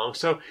come along.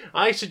 So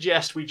I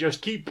suggest we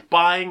just keep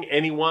buying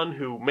anyone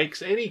who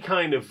makes any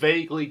kind of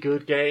vaguely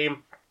good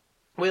game.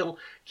 We'll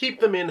keep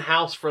them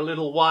in-house for a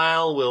little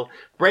while, we'll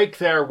break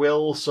their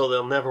will so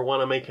they'll never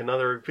want to make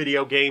another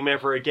video game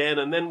ever again,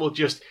 and then we'll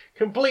just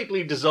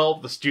completely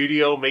dissolve the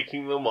studio,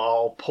 making them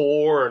all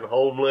poor and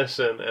homeless,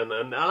 and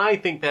I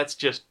think that's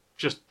just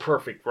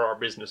perfect for our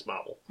business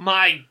model.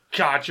 My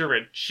God, you're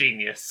a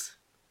genius.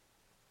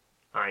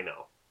 I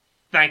know.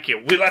 Thank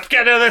you. Let's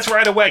get into this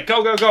right away.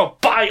 Go, go, go.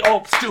 Buy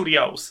Alt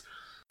Studios.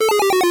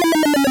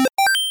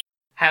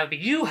 Have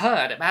you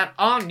heard about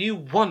our new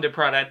Wonder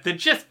product that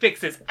just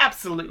fixes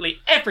absolutely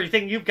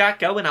everything you've got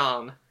going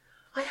on?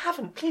 I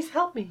haven't. Please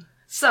help me.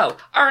 So,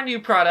 our new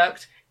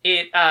product,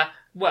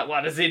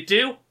 what does it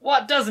do?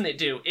 What doesn't it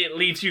do? It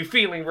leaves you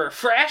feeling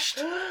refreshed.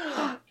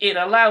 It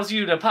allows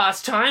you to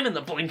pass time in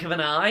the blink of an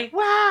eye.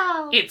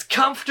 Wow. It's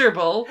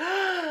comfortable.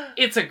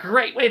 It's a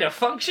great way to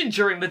function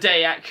during the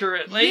day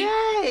accurately.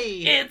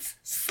 Yay. It's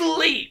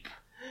sleep.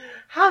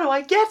 How do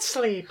I get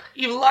sleep?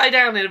 You lie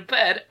down in a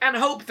bed and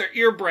hope that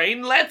your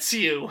brain lets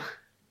you.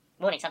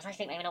 Warning, sometimes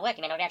sleep may not work.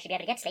 You may not actually be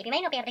able to get sleep. You may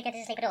not be able to get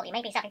to sleep at all. You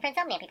may be suffering from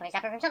insomnia. People who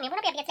suffer from insomnia will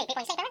not be able to get sleep.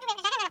 People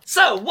who sleep.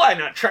 So why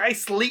not try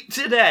Sleep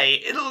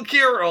Today? It'll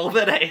cure all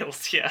that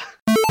ails you.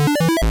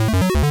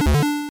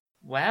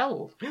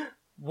 Well,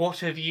 what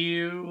have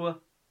you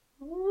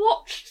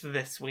watched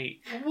this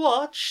week?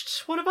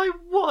 Watched? What have I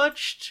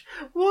watched?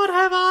 What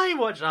have I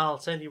watched? I'll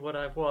tell you what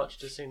I've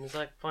watched as soon as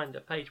I find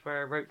a page where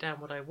I wrote down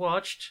what I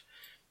watched.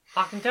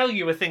 I can tell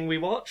you a thing we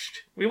watched.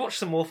 We watched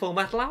some more Full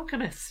Metal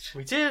Alchemist.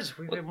 We did.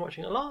 We've been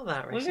watching a lot of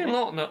that We've recently.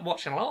 been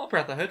watching a lot of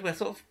Brotherhood. We're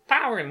sort of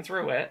powering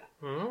through it.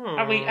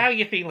 Mm. How are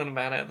you feeling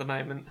about it at the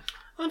moment?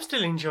 I'm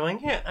still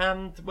enjoying it,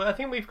 and I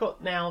think we've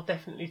got now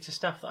definitely to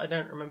stuff that I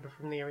don't remember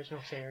from the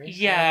original series.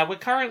 Yeah, we're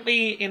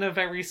currently in a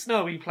very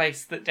snowy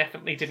place that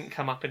definitely didn't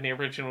come up in the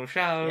original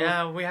show.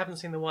 Yeah, we haven't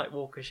seen the White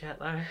Walkers yet,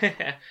 though.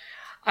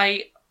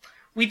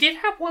 We did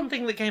have one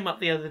thing that came up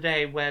the other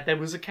day where there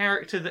was a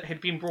character that had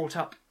been brought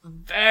up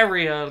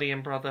very early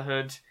in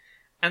Brotherhood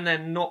and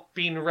then not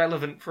been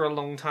relevant for a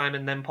long time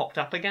and then popped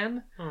up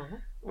again. Mm-hmm.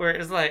 Where it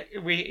was like,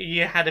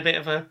 you had a bit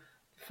of a,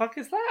 the fuck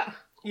is that?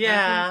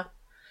 Yeah.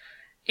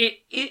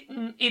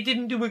 It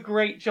didn't do a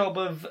great job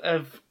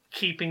of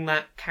keeping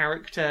that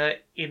character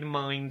in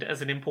mind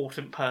as an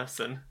important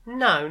person.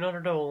 No, not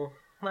at all.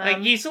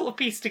 Like, you sort of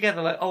piece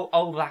together like,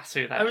 oh, that's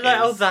who that is. I was like,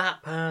 oh,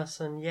 that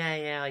person.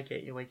 Yeah, I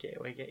get you.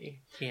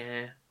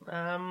 Yeah.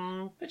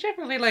 Um, But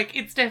generally, like,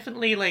 it's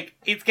definitely, like,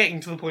 it's getting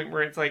to the point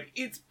where it's like,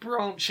 it's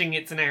branching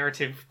its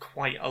narrative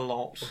quite a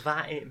lot.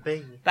 that it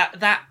be.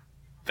 That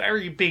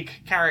very big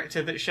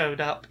character that showed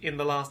up in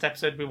the last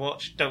episode we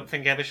watched, don't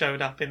think ever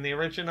showed up in the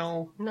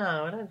original.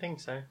 No, I don't think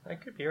so. I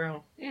could be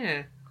wrong.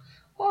 Yeah.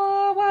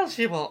 Well, what else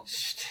you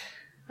watched?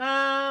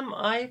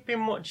 I've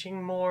been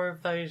watching more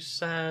of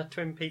those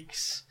Twin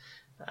Peaks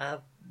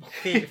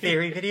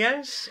theory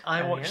videos.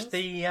 I watched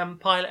yes? the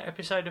pilot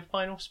episode of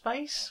Final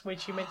Space,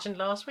 which you mentioned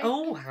last week.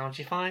 Oh, how'd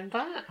you find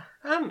that?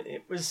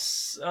 It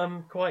was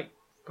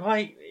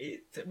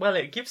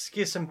it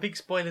gives some big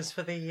spoilers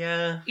for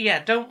the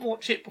Yeah, don't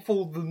watch it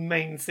before the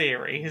main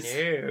series.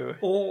 No.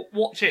 Or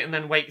watch it and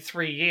then wait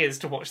 3 years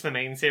to watch the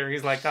main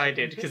series like I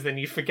did, because then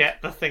you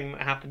forget the thing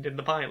that happened in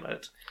the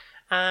pilot.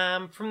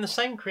 From the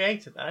same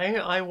creator though,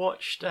 I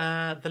watched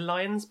The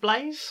Lion's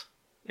Blaze,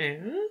 Yeah?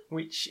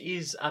 which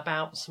is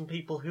about some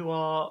people who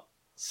are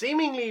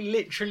seemingly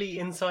literally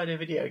inside a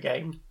video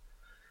game.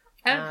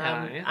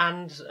 Okay.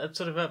 And a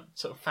sort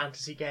of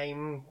fantasy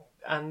game,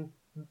 and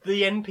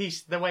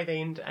the way they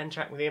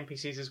interact with the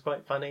NPCs is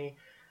quite funny.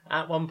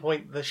 At one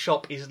point, the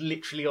shop is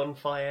literally on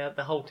fire.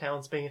 The whole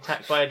town's being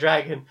attacked by a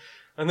dragon.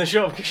 And the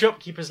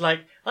shopkeeper's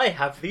like, I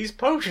have these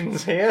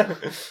potions here.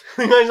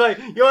 The guy's like,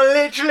 you're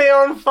literally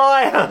on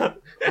fire.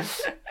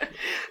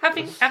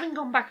 Having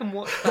gone back and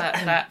watched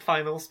that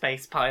Final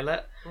Space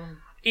pilot,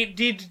 it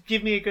did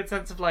give me a good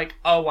sense of like,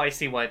 oh, I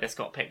see why this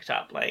got picked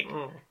up. Like,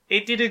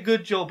 it did a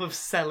good job of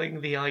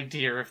selling the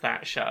idea of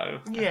that show.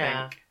 Yeah.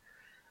 I think.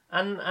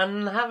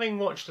 And having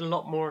watched a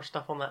lot more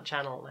stuff on that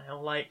channel now,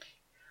 like,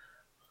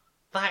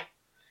 that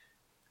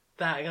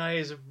guy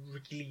is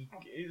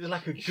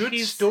like a good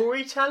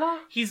storyteller.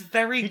 He's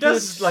very He good.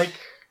 does like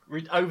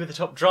over the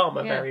top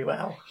drama Yeah. very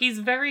well. He's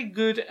very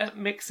good at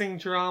mixing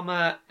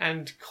drama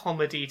and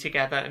comedy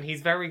together, and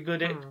he's very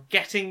good at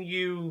getting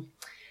you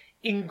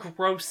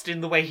engrossed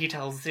in the way he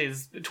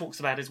talks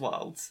about his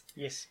worlds.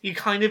 Yes. You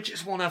kind of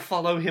just want to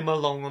follow him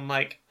along and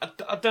like,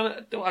 I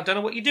don't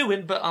know what you're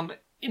doing, but I'm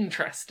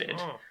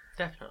interested.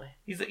 Definitely.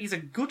 He's a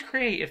good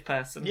creative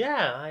person.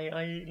 Yeah,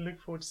 I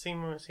look forward to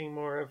seeing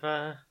more of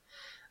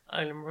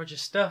Island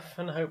Rogers stuff,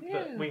 and hope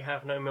that we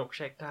have no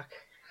milkshake duck.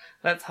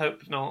 Let's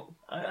hope not.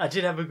 I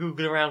did have a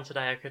Google around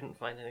today. I couldn't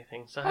find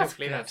anything, so That's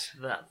hopefully good.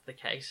 that's the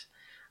case.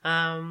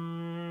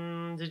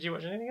 Did you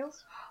watch anything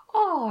else?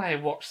 Oh, I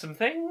watched some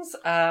things.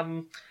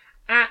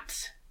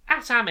 At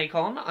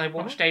Amicon, I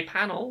watched a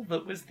panel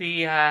that was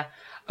the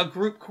a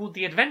group called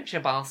the Adventure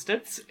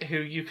Bastards, who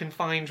you can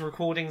find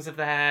recordings of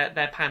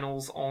their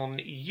panels on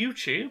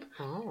YouTube.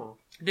 Oh.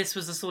 This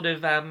was a sort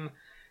of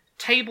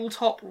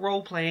tabletop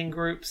role-playing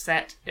group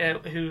set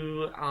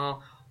who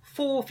are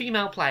 4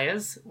 female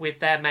players with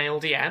their male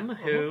DM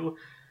who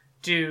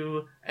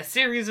do a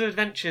series of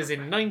adventures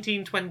in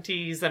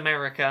 1920s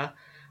America,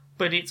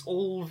 but it's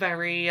all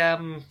very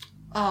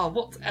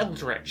what's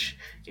eldritch?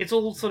 It's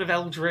all sort of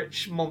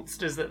eldritch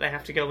monsters that they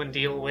have to go and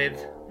deal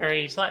with.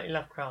 Very Slightly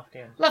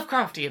Lovecraftian.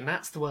 Lovecraftian,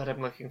 that's the word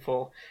I'm looking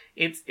for.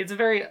 It's a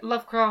very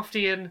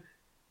Lovecraftian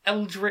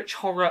eldritch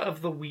horror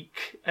of the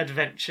week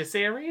adventure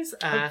series.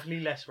 Hopefully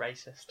less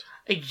racist.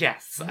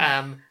 Yes,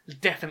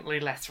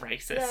 definitely less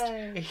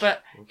racist. Yay.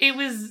 But it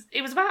was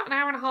about an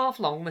hour and a half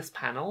long, this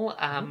panel,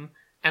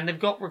 and they've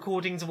got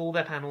recordings of all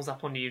their panels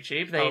up on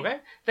YouTube.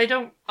 They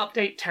don't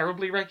update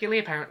terribly regularly.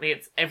 Apparently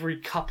it's every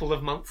couple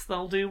of months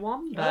they'll do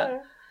one,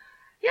 but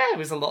yeah, it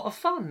was a lot of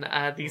fun.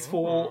 These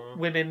 4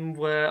 women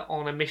were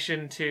on a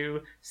mission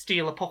to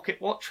steal a pocket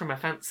watch from a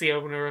fancy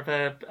owner of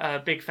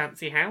a big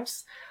fancy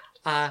house.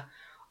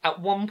 At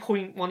one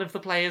point, one of the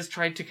players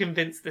tried to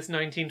convince this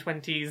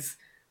 1920s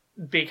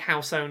big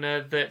house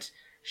owner that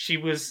she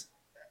was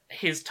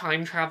his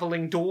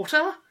time-travelling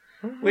daughter,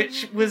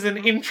 which was an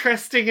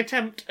interesting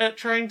attempt at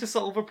trying to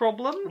solve a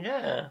problem.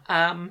 Yeah.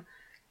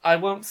 I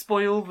won't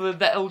spoil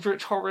the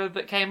eldritch horror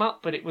that came up,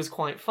 but it was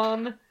quite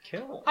fun.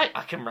 Cool.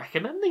 I can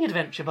recommend the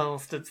Adventure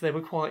Bastards. They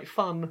were quite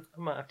fun. I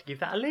might have to give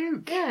that a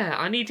look. Yeah,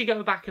 I need to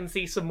go back and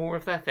see some more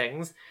of their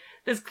things.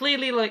 There's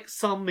clearly,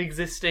 some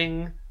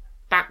existing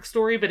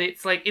backstory, but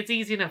it's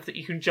easy enough that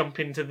you can jump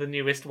into the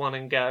newest one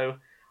and go,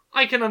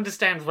 I can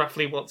understand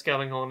roughly what's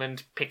going on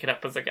and pick it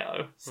up as I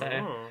go. So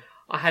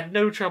I had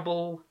no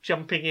trouble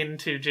jumping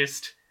into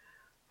just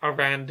a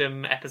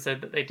random episode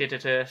that they did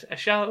at a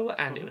show,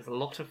 and it was a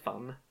lot of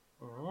fun.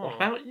 What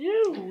about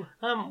you?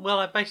 Well,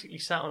 I basically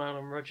sat on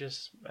Alan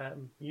Rogers'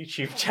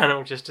 YouTube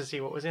channel just to see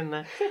what was in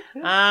there.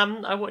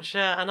 I watched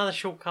another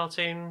short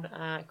cartoon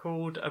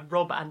called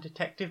Rob and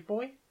Detective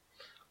Boy.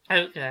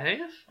 Okay.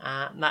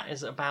 That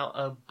is about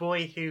a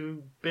boy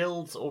who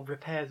builds or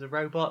repairs a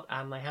robot,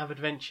 and they have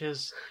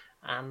adventures,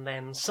 and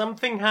then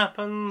something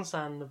happens,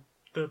 and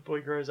the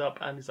boy grows up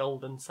and is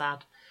old and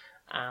sad,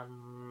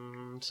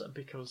 and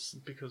because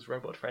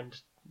Robot Friend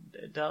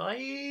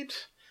died,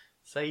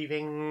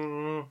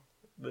 saving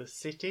the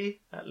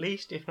city at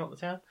least, if not the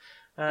town,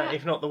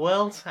 if not the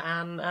world,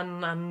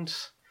 and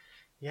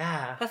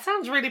yeah. That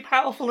sounds really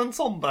powerful and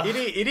sombre.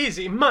 It is.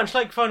 Much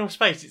like Final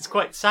Space, it's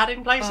quite sad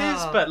in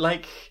places, but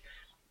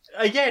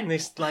again,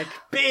 this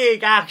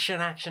big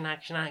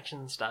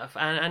action stuff.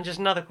 And just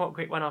another quite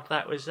quick one after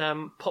that was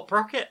Pop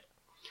Rocket,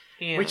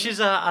 which is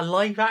a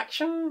live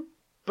action,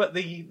 but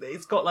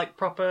it's got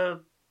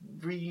proper,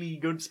 really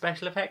good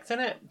special effects in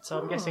it. So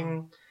I'm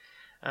guessing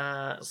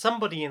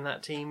somebody in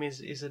that team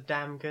is a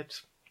damn good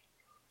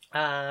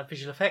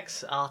visual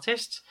effects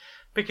artist.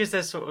 Because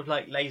there's sort of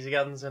laser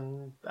guns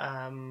and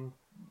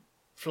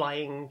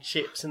flying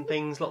ships and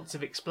things, lots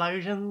of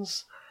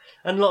explosions,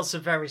 and lots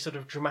of very sort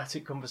of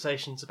dramatic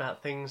conversations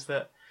about things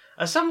that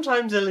are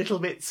sometimes a little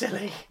bit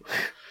silly.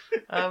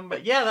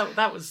 But yeah,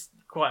 that was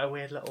quite a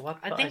weird little one.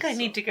 I think I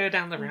need to go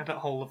down the rabbit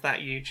hole of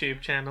that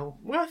YouTube channel.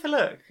 Worth a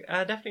look.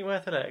 Definitely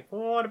worth a look.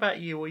 What about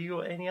you? Were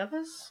you at any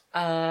others?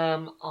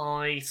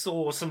 I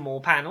saw some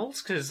more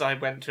panels because I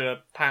went to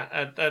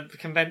a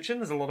convention.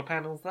 There's a lot of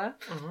panels there.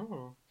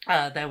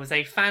 There was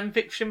a fan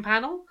fiction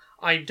panel.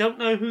 I don't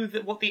know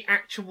what the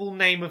actual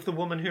name of the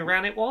woman who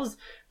ran it was,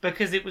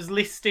 because it was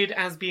listed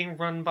as being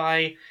run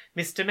by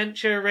Miss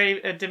Dementia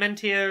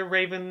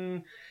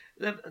Raven,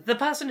 the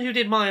person who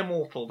did My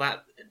Immortal,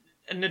 that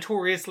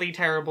notoriously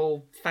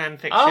terrible fan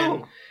fiction.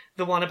 Oh.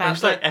 The one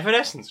about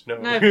Evanescence.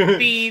 No,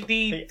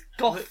 the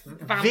goth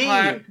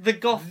vampire, the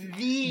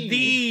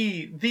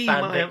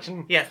fan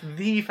fiction. Yes,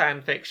 the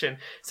fan fiction.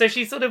 So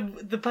she's sort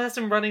of, the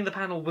person running the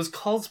panel was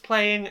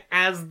cosplaying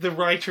as the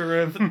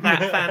writer of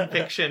that fan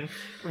fiction,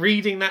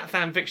 reading that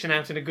fan fiction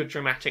out in a good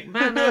dramatic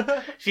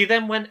manner. She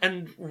then went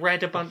and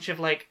read a bunch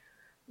of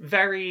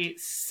very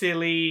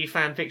silly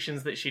fan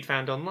fictions that she'd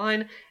found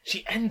online.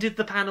 She ended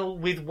the panel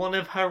with one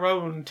of her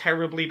own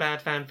terribly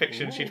bad fan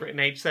fictions she'd written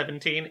age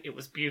 17. It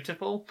was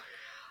beautiful.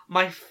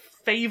 My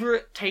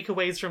favourite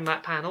takeaways from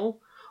that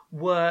panel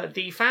were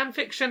the fan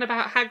fiction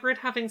about Hagrid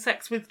having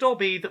sex with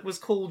Dobby that was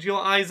called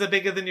Your Eyes Are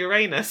Bigger Than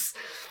Uranus,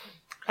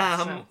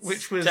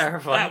 which was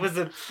terrifying. That was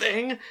a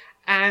thing,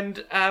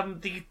 and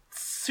the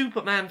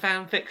Superman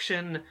fan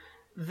fiction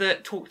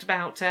that talked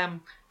about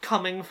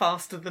coming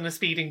faster than a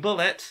speeding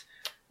bullet.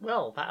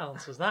 Well, that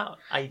answers that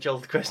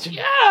age-old question.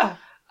 Yeah!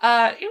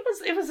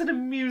 It was an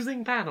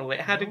amusing panel.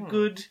 It had a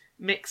good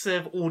mix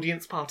of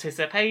audience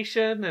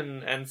participation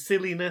and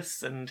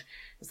silliness, and it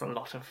was a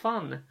lot of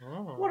fun.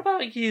 What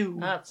about you?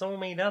 That's all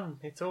me done.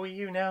 It's all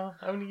you now.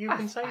 Only you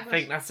can save us. I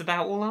think that's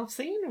about all I've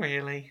seen,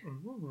 really.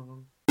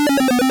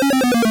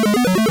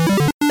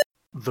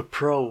 The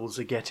proles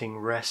are getting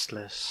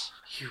restless.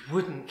 You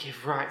wouldn't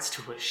give rights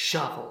to a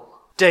shovel.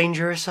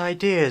 Dangerous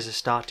ideas are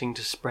starting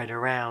to spread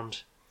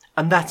around.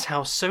 And that's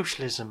how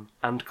socialism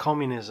and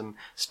communism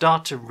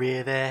start to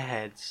rear their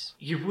heads.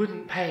 You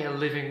wouldn't pay a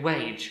living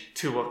wage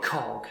to a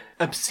cog.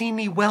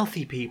 Obscenely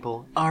wealthy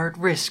people are at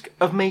risk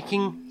of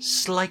making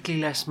slightly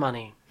less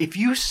money. If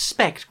you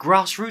suspect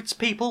grassroots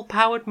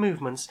people-powered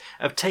movements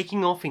of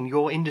taking off in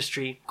your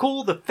industry,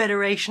 call the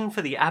Federation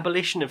for the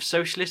Abolition of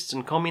Socialists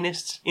and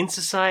Communists in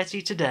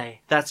Society today.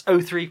 That's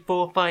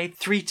 0345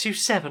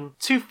 327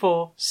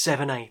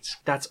 2478.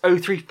 That's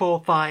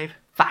 0345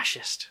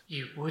 Fascist.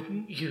 You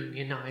wouldn't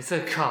unionise a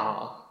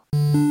car.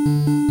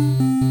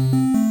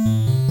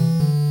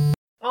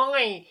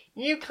 Oi,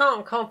 you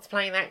can't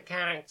cosplay that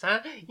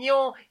character.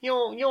 You're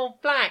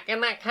black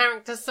and that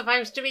character's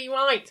supposed to be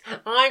white.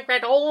 I've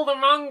read all the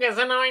mangas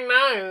and I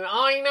know.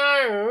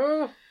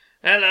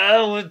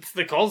 Hello, it's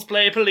the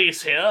cosplay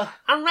police here.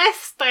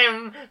 Arrest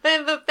them!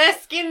 Their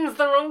skin's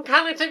the wrong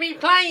colour to be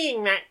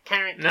playing that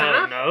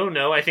character.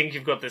 No, I think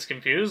you've got this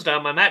confused.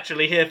 I'm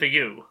actually here for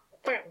you.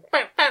 But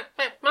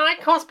my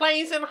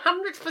cosplay is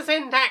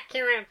 100%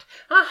 accurate.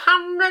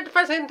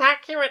 100%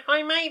 accurate.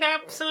 I made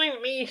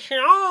absolutely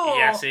sure.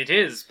 Yes, it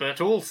is, but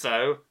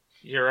also,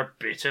 you're a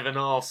bit of an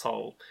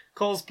arsehole.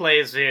 Cosplay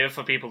is here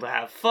for people to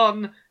have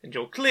fun, and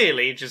you're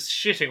clearly just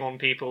shitting on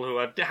people who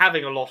are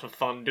having a lot of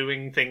fun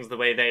doing things the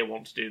way they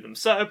want to do them.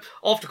 So,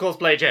 off to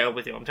cosplay jail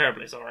with you. I'm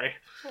terribly sorry.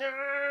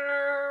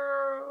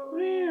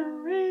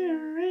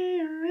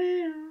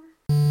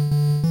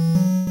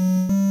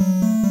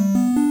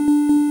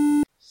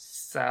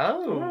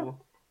 So,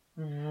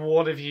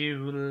 what have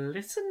you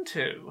listened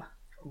to?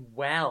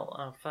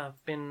 Well,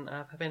 I've been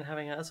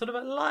having a sort of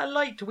a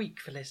light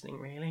week for listening,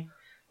 really.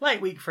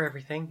 Light week for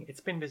everything.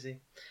 It's been busy.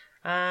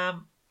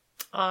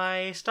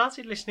 I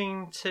started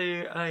listening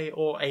to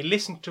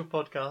listened to a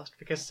podcast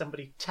because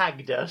somebody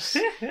tagged us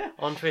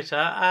on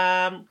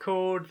Twitter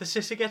called "The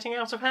Sister Getting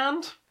Out of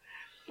Hand."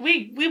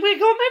 We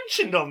got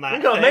mentioned on that. We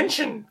got thing.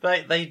 mentioned.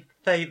 We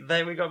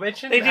got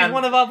mentioned. They did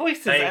one of our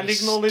voices they and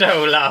acknowledged.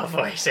 stole our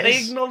voices. They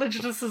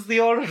acknowledged us as the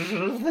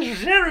origin of the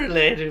Sherry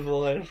Lady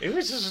voice. Which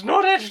is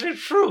not actually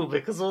true,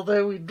 because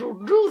although we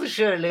don't do the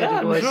Sherry Lady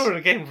I'm voice... sure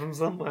it came from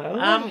somewhere.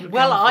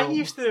 Well, I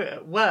used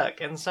to work,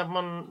 and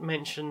someone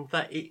mentioned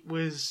that it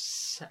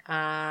was...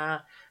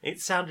 it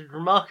sounded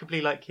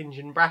remarkably like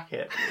Kinjin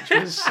Brackett, which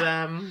was...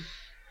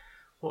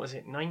 what was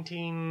it,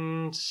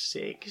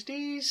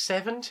 1960s,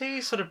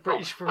 70s, sort of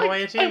British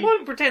variety? I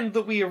won't pretend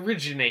that we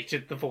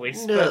originated the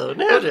voice. No.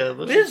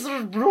 But this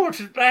has brought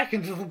it back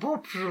into the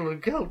popular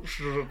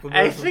culture of the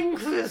moment. I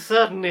think we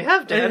certainly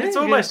have done, and it's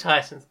almost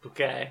Hyacinth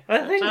Bouquet.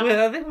 I think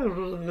we're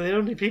the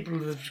only people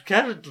that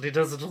currently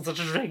does it on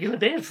such a regular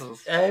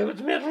basis. I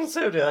would admit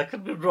also, I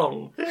could be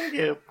wrong. Thank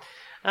you.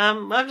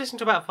 I've listened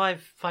to about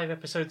five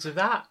episodes of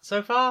that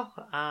so far.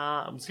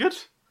 It's good.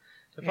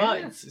 So far,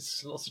 Yeah.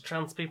 it's lots of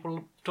trans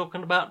people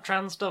talking about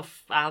trans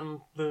stuff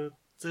and the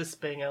cis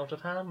being out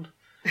of hand.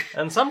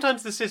 And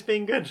sometimes the cis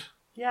being good.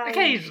 Yeah.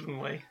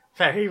 Occasionally.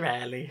 Very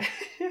rarely.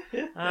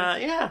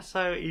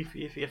 So if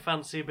you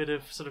fancy a bit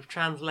of sort of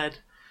trans-led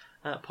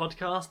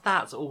podcast,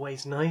 that's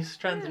always nice.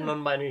 Trans and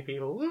non-binary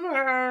people.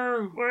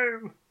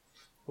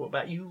 What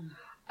about you?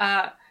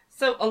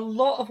 So a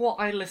lot of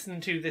what I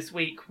listened to this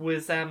week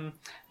was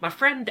my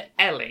friend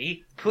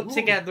Ellie put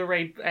together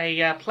a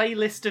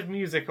playlist of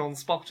music on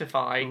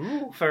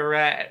Spotify for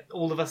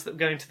all of us that were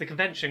going to the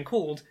convention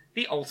called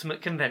the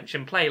Ultimate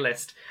Convention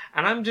Playlist.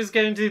 And I'm just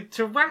going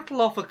to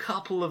rattle off a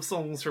couple of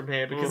songs from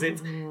here because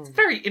it's a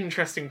very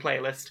interesting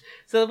playlist.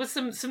 So there was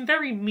some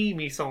very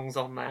memey songs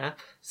on there,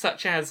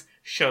 such as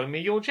Show Me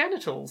Your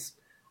Genitals,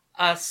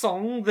 a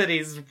song that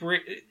is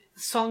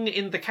sung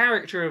in the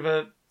character of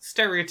a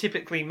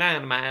stereotypically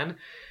man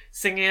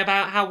singing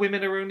about how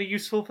women are only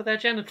useful for their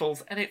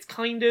genitals, and it's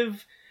kind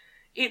of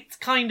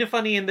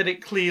funny in that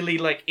it clearly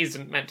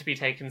isn't meant to be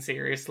taken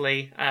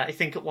seriously. I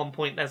think at one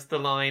point there's the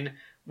line,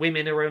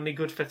 "Women are only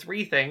good for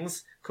 3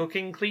 things: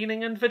 cooking,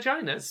 cleaning, and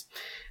vaginas."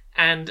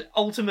 And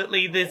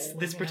ultimately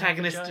this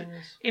protagonist,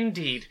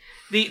 indeed,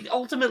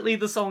 ultimately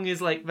the song is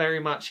very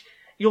much,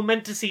 you're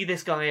meant to see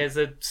this guy as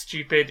a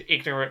stupid,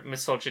 ignorant,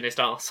 misogynist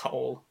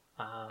arsehole.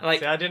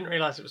 See, I didn't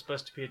realise it was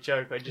supposed to be a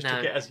joke. I just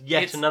took it as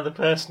yet another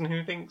person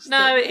who thinks...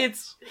 No,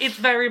 it's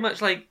very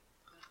much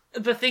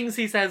the things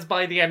he says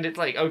by the end, it's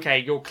okay,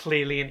 you're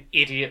clearly an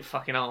idiot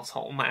fucking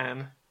arsehole,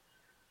 man.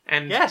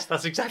 And yes,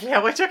 that's exactly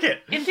how I took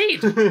it.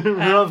 Indeed.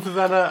 Rather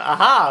than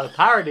a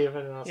parody of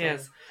an arsehole.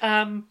 Yes.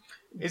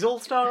 Is All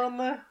Star on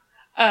there?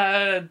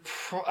 I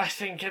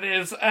think it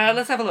is.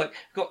 Let's have a look.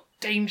 We've got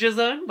Danger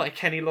Zone by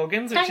Kenny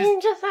Loggins, which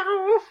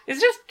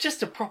is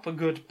just a proper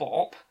good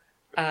bop.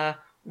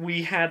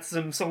 We had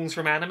some songs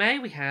from anime.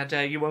 We had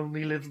You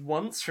Only Live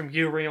Once from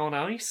Yuri on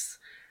Ice.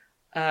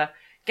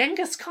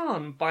 Genghis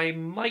Khan by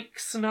Mike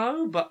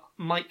Snow, but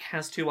Mike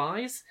has 2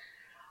 eyes.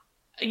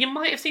 You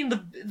might have seen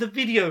the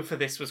video for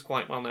this was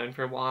quite well known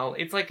for a while.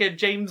 It's like a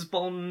James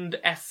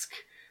Bond-esque...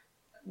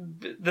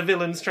 The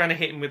villain's trying to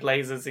hit him with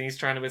lasers and he's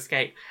trying to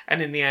escape.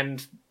 And in the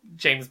end,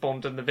 James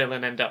Bond and the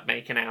villain end up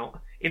making out.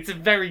 It's a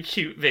very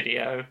cute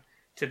video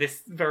to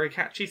this very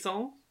catchy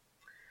song.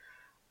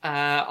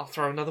 I'll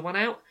throw another one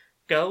out.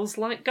 Girls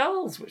Like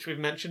Girls, which we've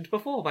mentioned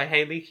before by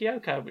Hayley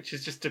Kiyoko, which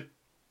is just a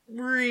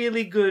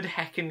really good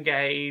heckin'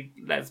 gay,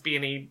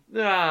 lesbian-y,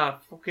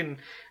 fucking...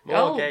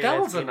 More gay,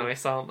 girls are lesbian-y.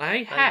 nice, aren't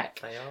they? Heck.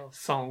 They are.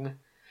 Song.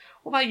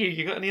 What about you?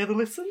 You got any other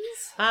listens?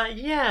 In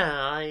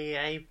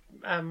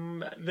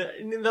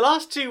the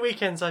last 2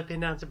 weekends I've been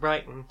down to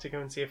Brighton to go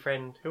and see a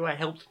friend who I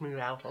helped move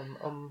out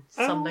on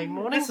Sunday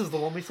morning. This is the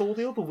one we saw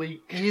the other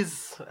week.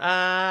 Is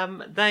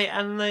they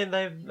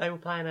were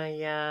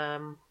playing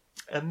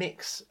a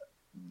mix.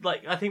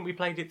 Like, I think we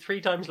played it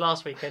 3 times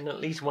last weekend,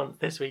 at least once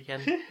this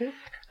weekend.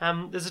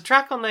 There's a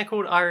track on there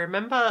called I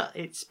Remember.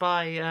 It's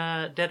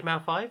by Dead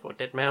Mouse 5 or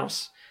Dead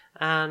Mouse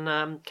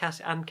and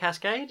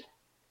Cascade.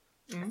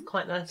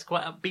 Quite nice,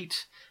 quite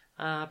upbeat.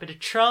 A bit of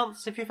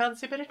trance, if you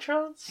fancy a bit of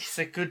trance. It's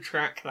a good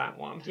track, that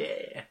one.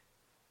 Yeah.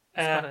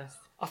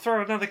 I'll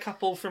throw another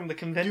couple from the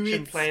convention Do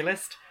it.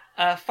 playlist.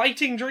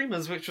 Fighting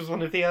Dreamers, which was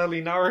one of the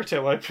early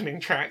Naruto opening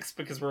tracks,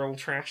 because we're all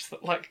trash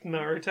that like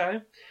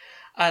Naruto.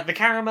 The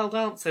Caramel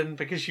Dancing,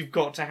 because you've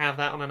got to have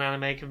that on an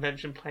anime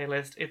convention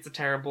playlist. It's a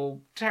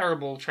terrible,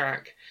 terrible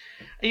track.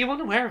 Are you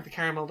unaware of the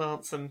Caramel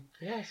Dancing?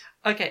 Yes.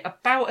 Okay,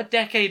 about a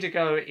decade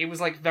ago, it was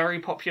like very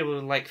popular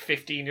with like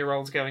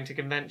 15-year-olds going to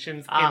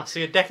conventions.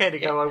 See, a decade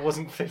ago I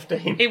wasn't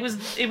 15. It was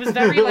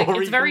very like Or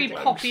it's even very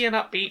close. poppy and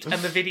upbeat,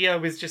 and the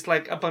video is just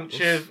like a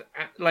bunch of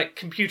like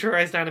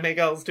computerized anime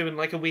girls doing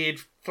like a weird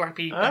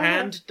flappy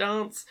hand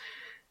dance.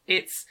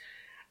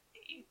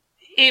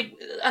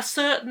 A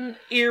certain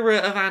era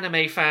of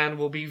anime fan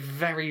will be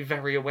very,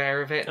 very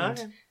aware of it,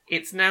 and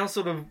it's now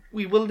sort of,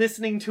 we were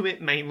listening to it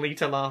mainly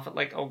to laugh at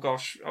like, oh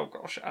gosh,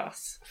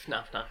 us.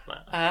 No.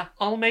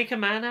 I'll Make a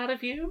Man Out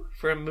of You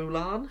from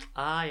Mulan,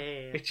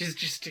 Yeah. which is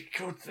just a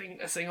good thing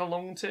to sing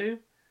along to.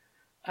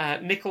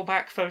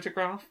 Nickelback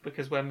Photograph,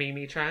 because we're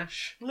Mimi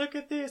trash. Look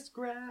at this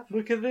graph.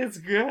 Look at this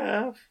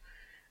graph.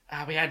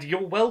 We had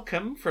You're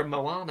Welcome from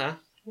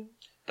Moana.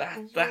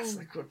 That's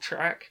a good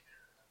track.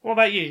 What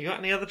about you? You got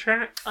any other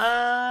tracks?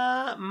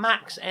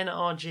 Max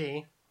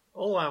NRG.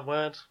 All one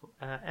word.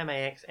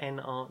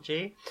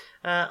 MAXNRG.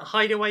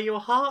 Hide Away Your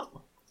Heart.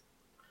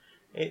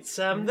 It's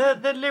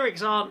the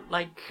lyrics aren't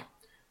like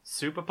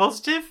super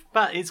positive,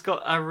 but it's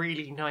got a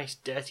really nice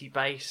dirty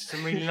bass,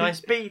 some really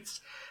nice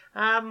beats.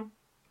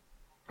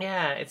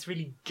 Yeah, it's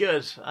really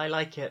good. I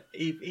like it,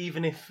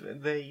 even if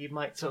you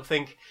might sort of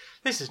think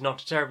this is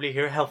not a terribly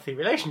healthy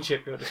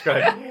relationship you're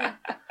describing here.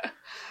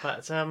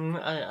 But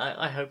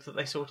I hope that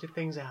they sorted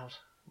things out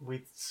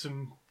with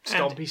some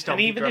stompy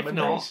and even drum if and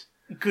not, bass.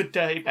 good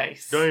dirty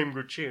bass. Damn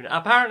good tune.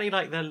 Apparently,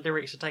 like the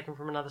lyrics are taken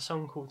from another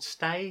song called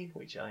 "Stay,"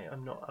 which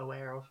I'm not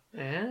aware of.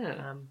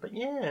 Yeah. But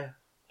yeah,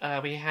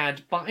 We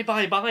had Bye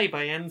Bye Bye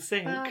by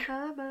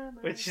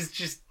NSYNC, which is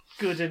just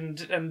good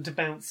and to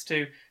bounce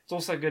to. It's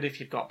also good if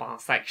you've got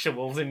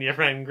bisexuals in your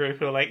friend group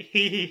who are like,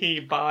 hee,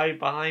 bye,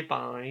 bye,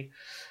 bye.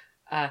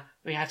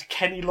 We had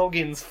Kenny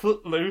Loggins'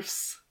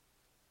 Footloose,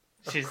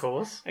 which is, of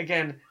course.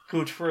 again,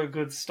 good for a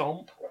good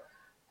stomp.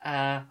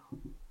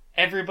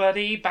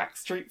 Everybody,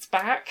 Backstreet's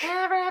Back.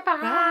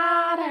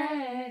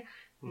 Everybody,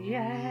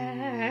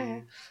 yeah.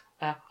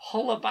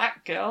 Holla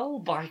Back Girl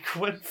by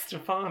Gwen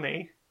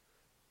Stefani.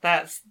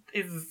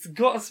 It's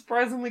got a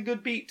surprisingly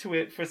good beat to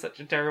it for such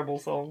a terrible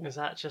song. Is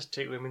that just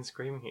 2 women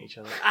screaming at each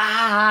other?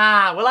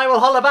 Well, I will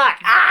holler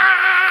back.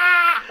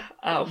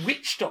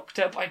 Witch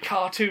Doctor by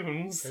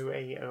Cartoons.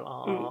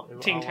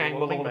 Ting Tang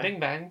Walla Bing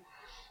Bang.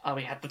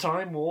 We had The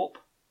Time Warp.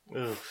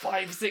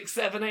 5, 6,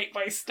 7, 8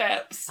 by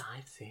Steps. 5,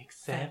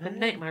 6,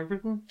 7, 8 my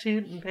room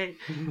to pay.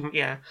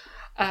 Yeah.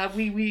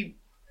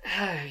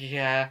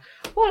 Yeah.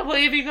 What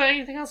have you got?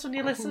 Anything else when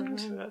you listened?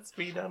 That's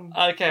me done.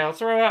 Okay, I'll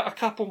throw out a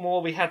couple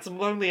more. We had some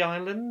Lonely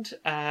Island,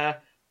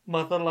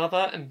 Mother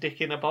Lover, and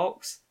Dick in a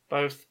Box.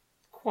 Both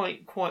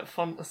quite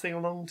fun to sing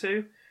along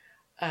to.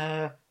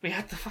 We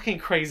had the fucking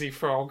Crazy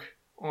Frog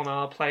on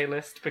our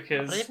playlist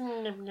because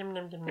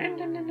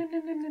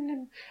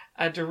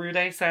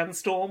Darude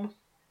Sandstorm.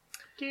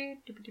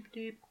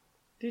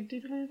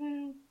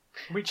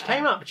 Which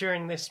came up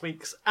during this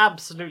week's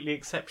absolutely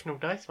exceptional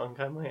Dice Funk,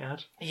 I might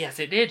add. Yes,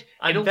 it did.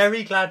 I'm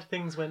very glad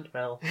things went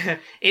well.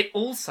 It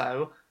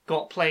also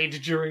got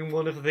played during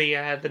one of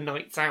the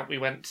nights out we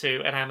went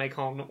to at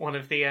Amicon, one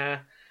of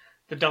the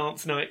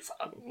dance nights.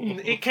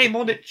 It came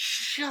on at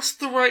just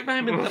the right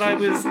moment that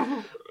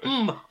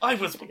I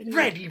was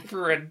ready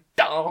for a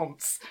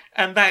dance,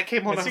 and that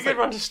came on. It's a good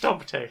one to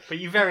stomp to, but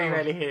you very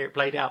rarely hear it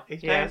played out.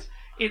 Yes,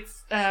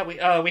 it's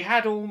we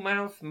had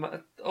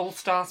All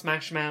Star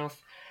Smash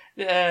Mouth.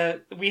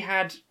 We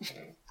had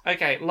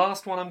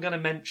last one I'm going to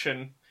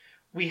mention.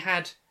 We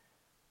had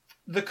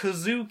the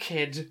Kazoo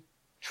Kid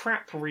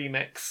Trap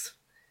Remix.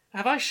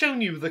 Have I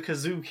shown you the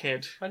Kazoo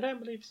Kid? I don't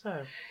believe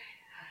so.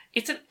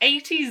 It's an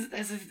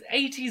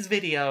 80s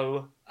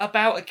video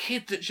about a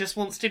kid that just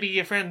wants to be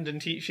your friend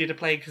and teach you to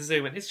play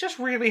kazoo, and it's just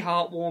really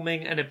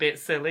heartwarming and a bit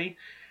silly,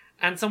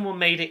 and someone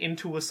made it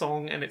into a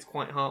song and it's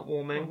quite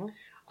heartwarming. Mm-hmm.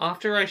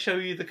 After I show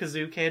you the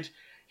Kazoo Kid,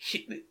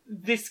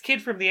 this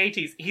kid from the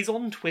 80s, he's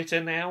on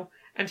Twitter now,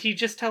 And he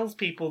just tells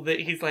people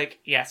that he's like,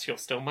 yes, you're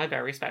still my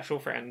very special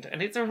friend.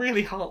 And it's a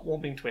really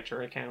heartwarming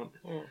Twitter account.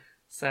 Mm.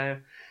 So,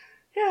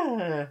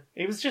 yeah.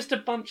 It was just a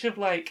bunch of,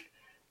 like,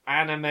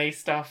 anime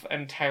stuff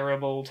and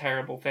terrible,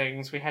 terrible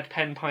things. We had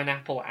Pen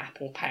Pineapple,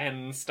 Apple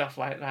Pen, stuff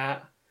like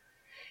that.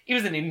 It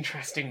was an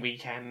interesting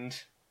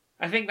weekend.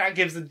 I think that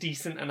gives a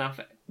decent enough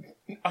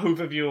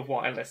overview of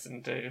what I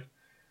listened to.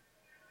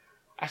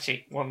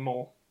 Actually, one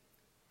more.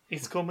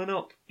 It's coming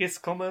up. It's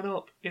coming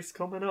up. It's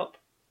coming up.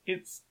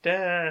 It's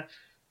there.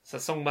 It's a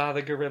song by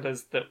the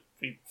Gorillaz that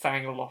we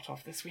sang a lot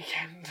of this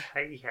weekend.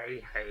 Hey,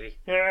 hey, hey.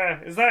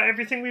 Yeah, is that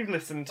everything we've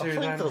listened to I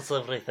think then? that's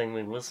everything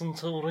we listen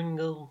to,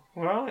 Ringo.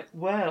 Right,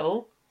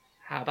 well,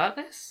 how about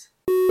this?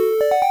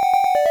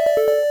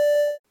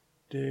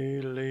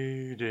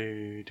 Doodly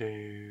doo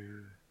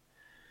doo.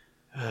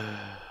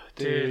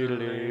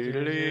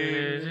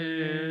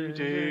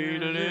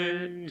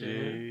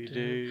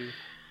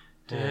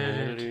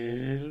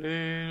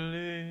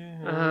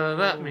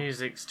 That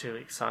music's too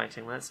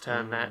exciting. Let's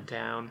turn that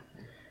down.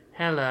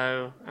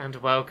 Hello, and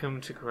welcome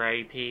to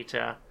Grey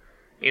Peter.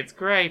 It's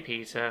Grey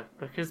Peter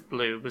because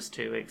blue was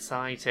too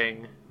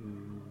exciting.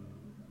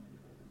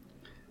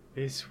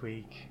 This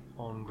week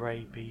on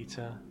Grey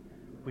Peter,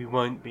 we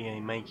won't be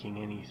making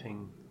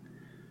anything,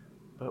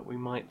 but we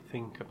might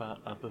think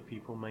about other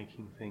people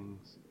making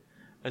things,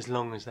 as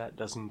long as that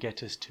doesn't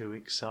get us too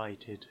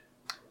excited.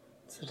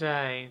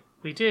 Today,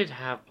 we did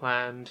have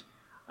planned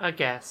a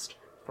guest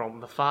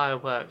from the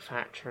firework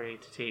factory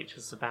to teach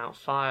us about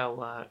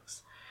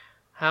fireworks.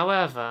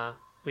 However,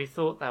 we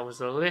thought that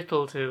was a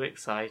little too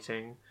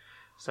exciting,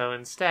 so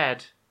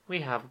instead,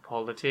 we have a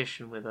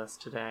politician with us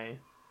today.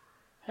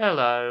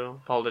 Hello,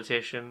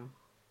 politician.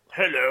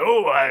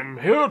 Hello, I'm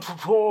here to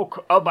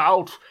talk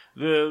about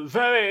the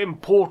very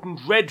important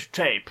red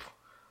tape.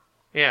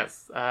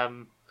 Yes,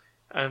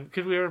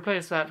 could we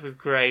replace that with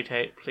grey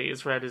tape,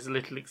 please? Red is a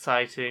little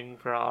exciting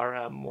for our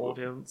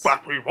audience.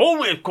 But we've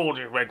always called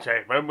it red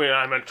tape. I'm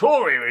a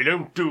Tory, we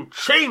don't do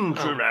change,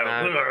 you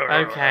know.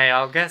 No. Okay,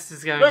 our guest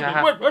is going to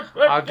have...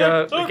 Our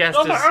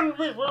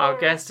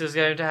guest is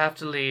going to have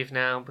to leave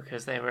now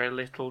because they were a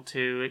little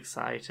too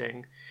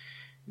exciting.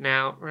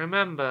 Now,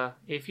 remember,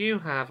 if you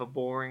have a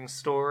boring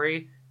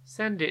story,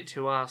 send it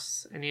to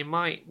us and you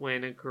might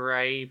win a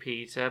Grey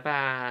Peter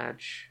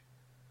badge.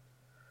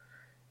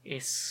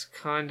 It's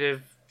kind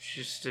of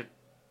just a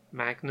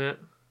magnet.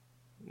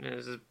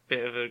 There's a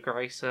bit of a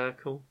grey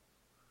circle.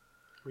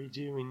 We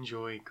do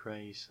enjoy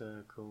grey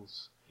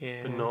circles,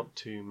 Yeah. but not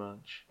too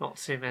much. Not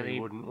too many. We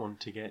wouldn't want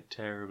to get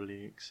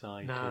terribly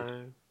excited.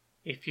 No.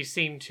 If you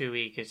seem too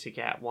eager to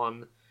get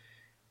one,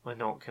 we're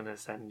not going to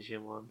send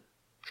you one.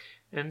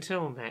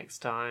 Until next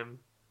time,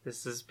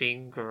 this has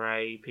been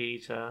Grey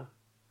Peter.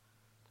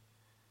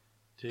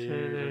 Slow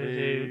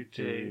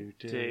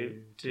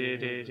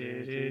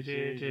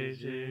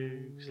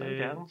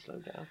down, slow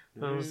down.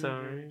 Oh,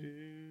 sorry.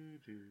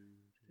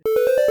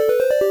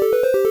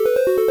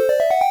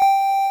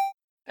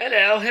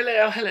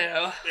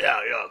 Hello. Yeah.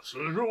 So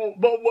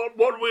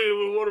what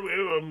are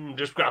we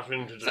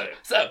discussing today?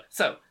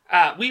 So,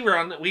 we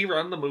run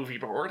the movie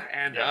board,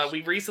 and Yes.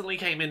 we recently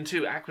came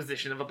into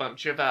acquisition of a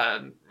bunch of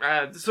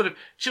sort of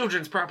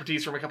children's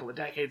properties from a couple of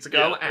decades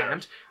ago,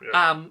 and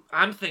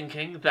I'm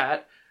thinking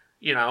that,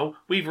 you know,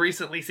 we've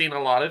recently seen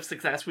a lot of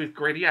success with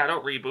gritty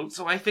adult reboots,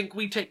 so I think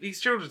we take these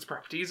children's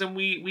properties and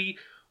we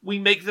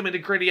make them into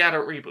gritty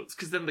adult reboots,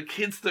 because then the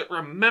kids that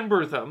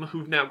remember them,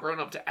 who've now grown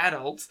up to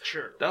adults,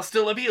 Sure. they'll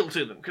still appeal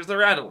to them, because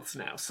they're adults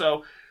now.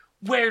 So,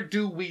 where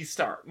do we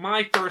start?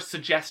 My first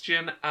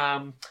suggestion,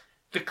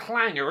 the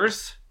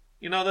Clangers,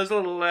 you know, those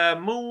little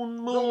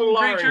moon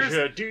creatures?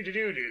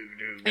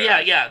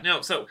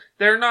 No, so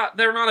they're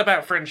not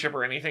about friendship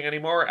or anything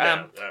anymore.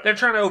 They're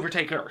trying to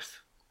overtake Earth.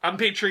 I'm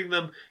picturing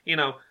them, you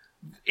know,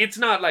 it's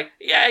not like,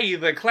 yay,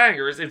 the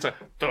Clangers, it's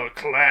the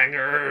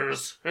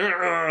Clangers.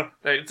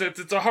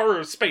 It's a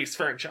horror space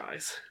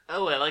franchise.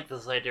 Oh, I like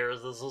this idea.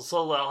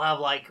 So they'll have,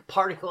 like,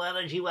 particle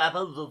energy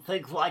weapons and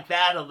things like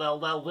that, and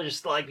they'll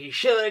just, like, be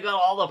shooting at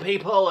all the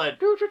people and...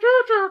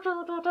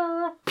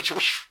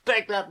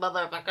 Take that,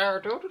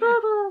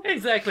 motherfucker!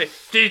 Exactly.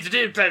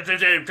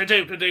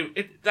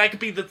 That could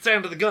be the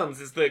sound of the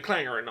guns, is the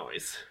clanger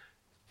noise.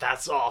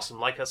 That's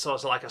awesome. So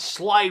it's like a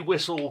slide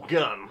whistle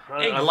gun.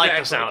 I like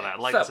the sound of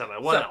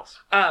that. What else?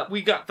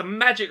 We got the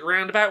magic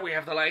roundabout. We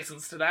have the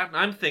license to that, and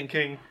I'm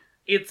thinking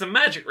it's a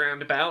magic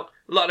roundabout.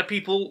 A lot of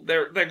people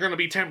they're going to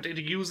be tempted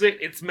to use it.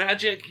 It's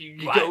magic.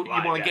 You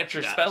want to get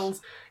your spells.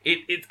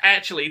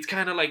 It's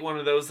kind of like one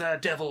of those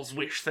Devil's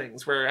Wish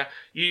things where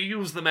you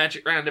use the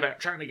magic roundabout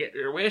trying to get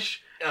your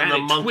wish, and the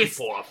monkey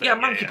paw thing. Yeah,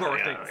 monkey paw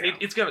thing. Yeah.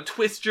 It's going to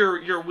twist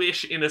your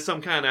wish into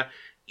some kind of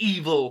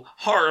evil,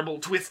 horrible,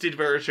 twisted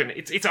version.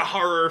 It's a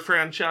horror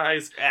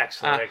franchise.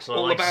 Excellent.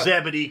 Like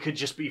Zebedee could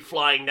just be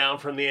flying down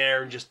from the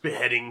air and just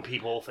beheading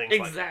people, things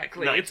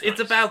exactly. like that. It's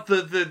about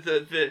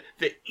the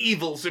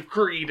evils of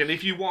greed, and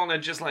if you want to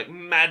just like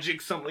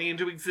magic something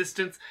into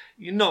existence,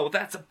 you know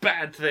that's a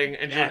bad thing,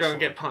 and you're going to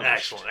get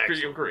punished for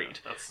your greed.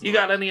 You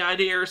got any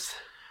ideas?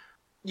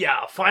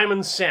 Yeah,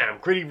 Fireman Sam,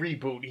 gritty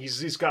reboot.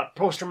 He's got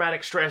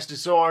post-traumatic stress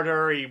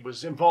disorder. He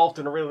was involved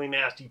in a really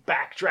nasty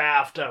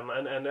backdraft,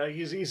 and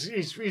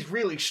he's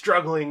really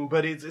struggling.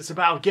 But it's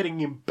about getting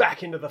him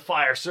back into the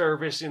fire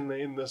service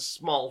in the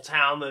small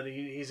town that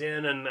he's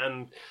in,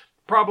 and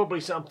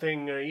probably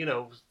something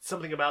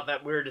something about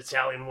that weird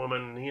Italian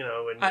woman,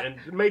 and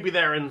maybe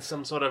they're in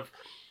some sort of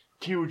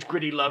huge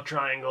gritty love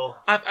triangle.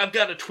 I've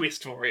got a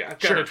twist for you.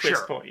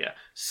 For you.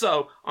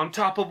 So, on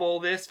top of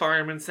all this,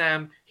 Fireman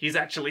Sam, he's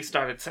actually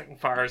started setting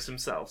fires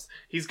himself.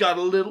 He's got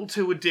a little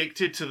too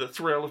addicted to the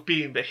thrill of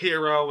being the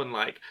hero and,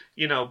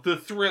 the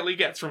thrill he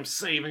gets from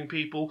saving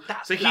people.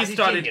 So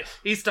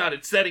he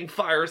started setting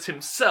fires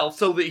himself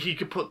so that he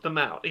could put them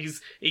out.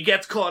 He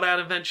gets caught out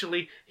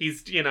eventually.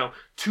 He's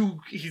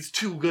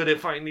too good at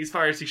fighting these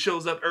fires. He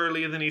shows up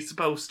earlier than he's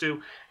supposed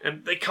to,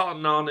 and they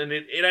caught on, and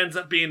it ends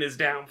up being his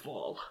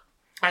downfall.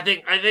 I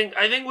think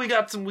we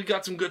got some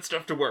good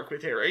stuff to work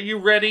with here. Are you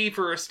ready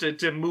for us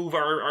to move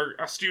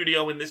our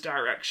studio in this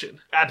direction?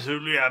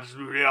 Absolutely.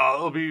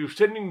 I'll be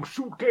sending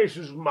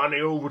suitcases of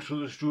money over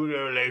to the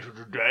studio later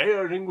today.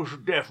 I think we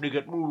should definitely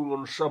get moving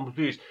on some of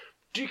these.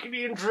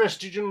 Particularly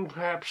interested in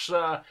perhaps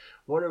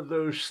one of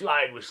those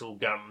slide whistle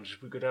guns.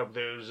 If we could have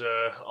those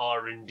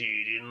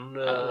R&D in.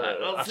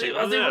 I'll see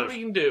what we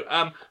can do.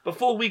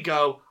 Before we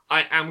go,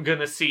 I am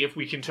gonna see if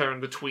we can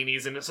turn the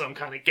Tweenies into some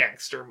kind of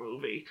gangster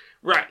movie.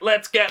 Right,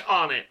 let's get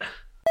on it.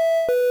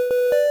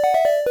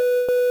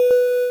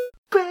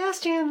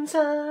 Questions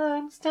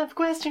time. It's time for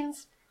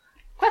questions.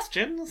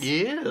 Questions?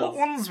 Yes. What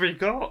ones we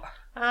got?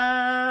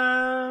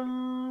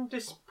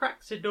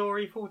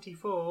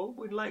 Dyspraxidori44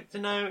 would like to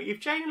know,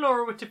 if Jane and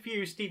Laura were to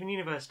fuse Steven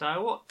Universe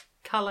style, what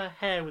colour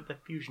hair would the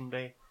fusion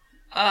be?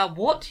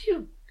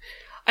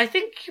 I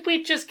think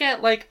we'd just get,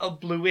 a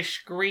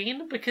bluish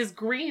green, because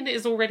green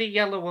is already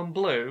yellow and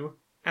blue,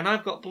 and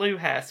I've got blue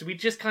hair, so we'd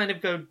just kind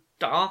of go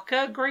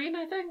darker green,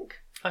 I think.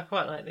 I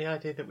quite like the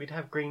idea that we'd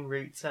have green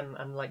roots and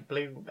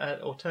blue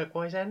or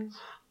turquoise ends.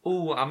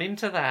 Ooh, I'm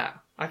into that.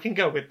 I can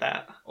go with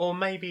that. Or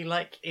maybe,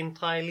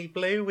 entirely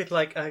blue with,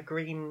 a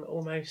green,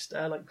 almost,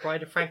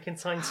 Bride of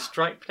Frankenstein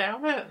stripe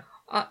down it.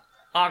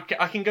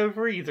 I can go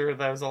for either of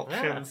those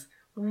options. Yeah.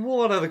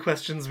 What other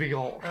questions we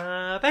got?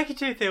 Becky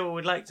Toothill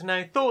would like to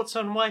know thoughts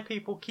on why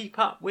people keep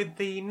up with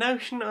the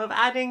notion of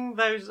adding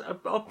those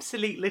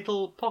obsolete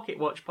little pocket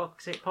watch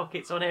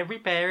pockets on every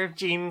pair of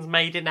jeans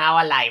made in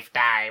our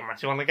lifetime.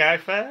 Do you want to go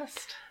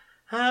first?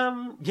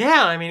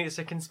 Yeah, I mean, it's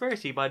a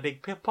conspiracy by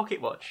Big Pocket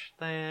Watch.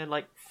 They're,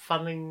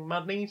 funneling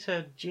money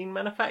to jean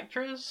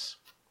manufacturers.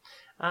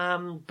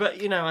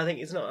 But, I think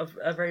it's not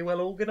a very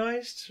well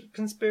organised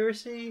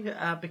conspiracy,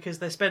 because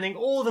they're spending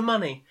all the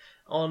money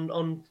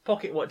on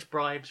pocket watch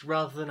bribes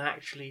rather than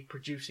actually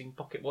producing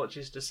pocket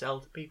watches to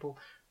sell to people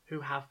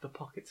who have the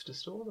pockets to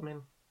store them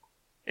in.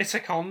 It's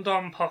a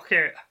condom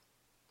pocket.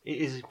 It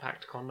is, in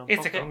fact, a condom pocket.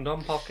 It's a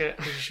condom pocket.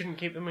 You shouldn't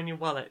keep them in your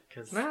wallet,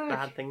 because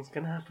bad things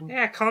can happen.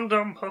 Yeah,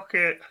 condom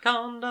pocket.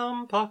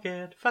 Condom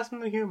pocket,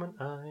 fasten the human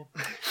eye.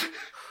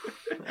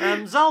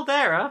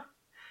 Zaldera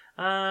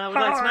would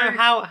like to know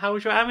how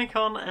was your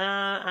Amicon,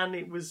 and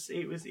it was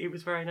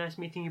very nice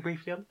meeting you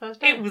briefly on the first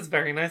day. It was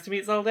very nice to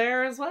meet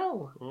Zaldera as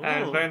well.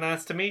 It was very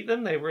nice to meet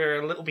them. They were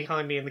a little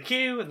behind me in the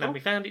queue, and then we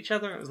found each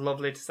other. It was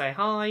lovely to say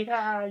hi.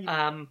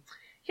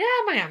 Yeah,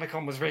 my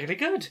Amicon was really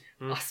good.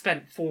 I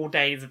spent 4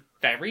 days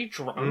very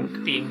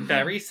drunk, being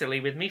very silly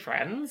with me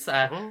friends.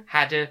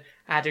 Had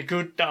a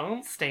good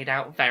dance, stayed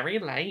out very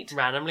late.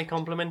 Randomly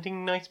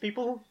complimenting nice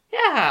people.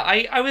 Yeah,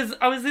 I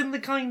was in the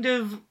kind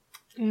of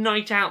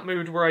night out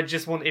mood where I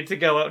just wanted to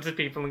go up to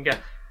people and go,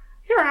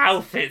 "Your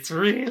outfit's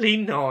really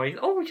nice.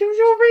 Oh, you're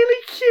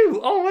really cute.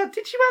 Oh,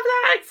 did you have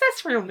that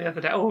accessory on the other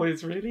day? Oh,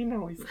 it's really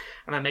nice."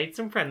 And I made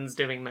some friends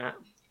doing that.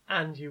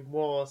 And you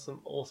wore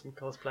some awesome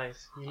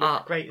cosplays. You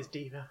looked great as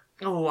Diva.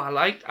 Oh,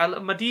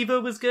 my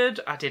Diva was good.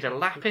 I did a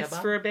Lapis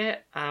Futaba for a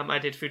bit. I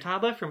did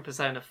Futaba from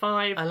Persona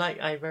 5.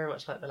 I very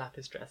much like the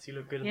Lapis dress. You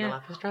look good in the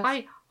Lapis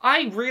dress.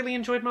 I really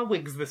enjoyed my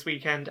wigs this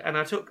weekend, and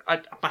my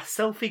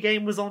selfie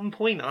game was on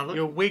point.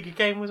 Your wig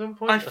game was on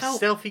point?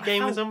 Selfie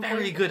game was on point?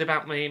 Very good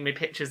about my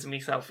pictures and my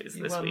selfies this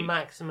week. You were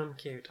maximum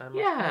cute, I must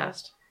be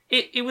honest.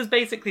 It was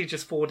basically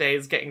just 4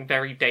 days getting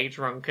very day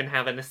drunk and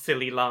having a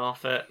silly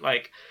laugh at,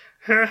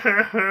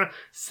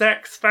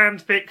 sex fan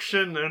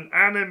fiction and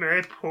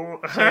anime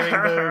boobs.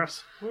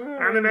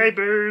 Anime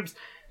boobs.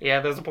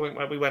 Yeah, there was a point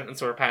where we went and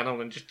saw a panel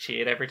and just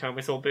cheered every time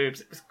we saw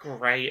boobs. It was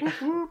great.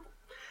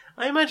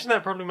 I imagine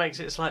that probably makes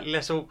it slightly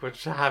less awkward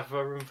to have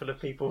a room full of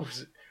people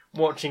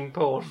watching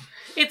porn.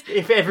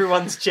 If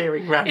everyone's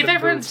cheering randomly. If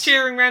everyone's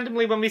cheering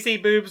randomly when we see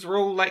boobs, we're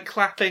all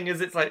clapping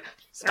as it's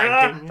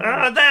spanking.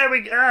 There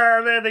we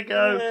go, there they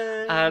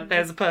go.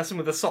 There's a person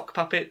with a sock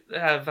puppet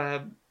of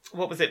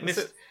what was it?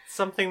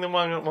 Something the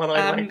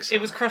one-eyed wank sock.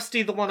 It was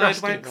Krusty the one-eyed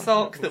wank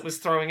sock that was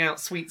throwing out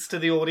sweets to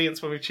the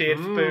audience when we cheered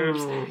for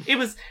boobs. It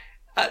was.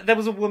 There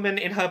was a woman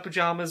in her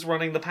pyjamas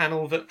running the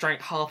panel that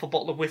drank half a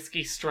bottle of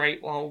whiskey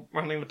straight while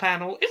running the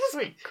panel. It was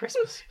sweet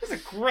Christmas. It was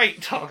a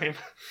great time.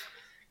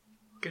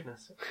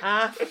 Goodness.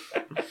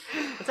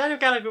 Daniel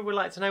Gallagher would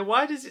like to know,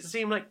 why does it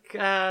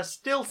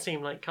still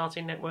seem like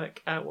Cartoon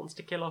Network wants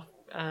to kill off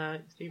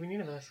Steven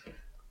Universe?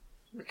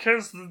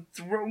 Because the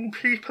wrong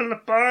people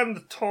are buying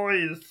the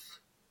toys.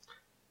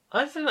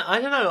 I don't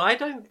know. I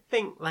don't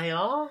think they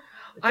are.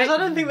 Because I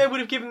don't think they would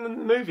have given them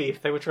the movie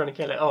if they were trying to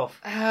kill it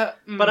off.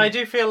 But I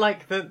do feel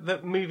like the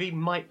movie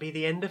might be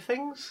the end of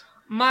things.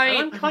 And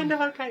I'm kind of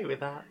okay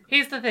with that.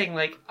 Here's the thing,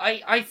 like,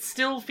 I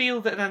still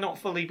feel that they're not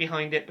fully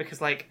behind it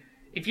because, like,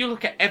 if you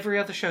look at every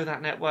other show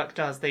that network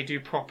does, they do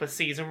proper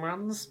season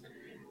runs.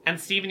 And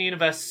Steven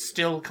Universe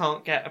still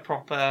can't get a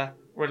proper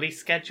release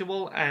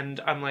schedule, and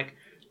I'm like,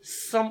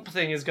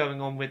 something is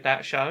going on with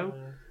that show.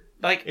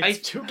 Like, It's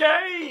too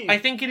gay! I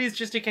think it is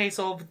just a case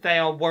of they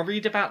are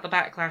worried about the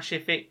backlash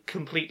if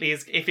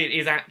it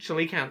is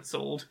actually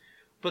cancelled,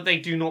 but they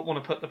do not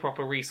want to put the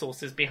proper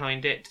resources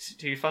behind it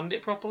to fund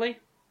it properly.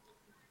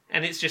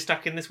 And it's just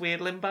stuck in this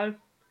weird limbo.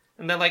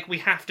 And they're like, we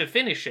have to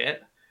finish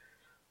it,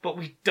 but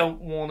we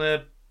don't want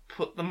to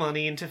put the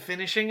money into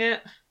finishing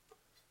it.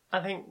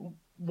 I think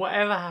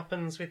whatever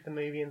happens with the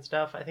movie and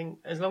stuff, I think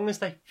as long as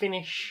they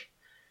finish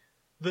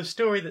the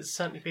story that's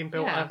certainly been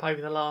built up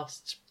over the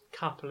last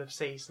couple of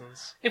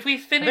seasons. If we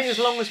finish, I think as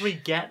long as we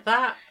get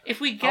that, I'll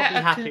be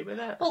happy with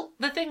it. Well,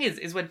 the thing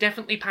is we're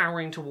definitely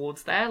powering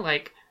towards there.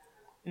 Like,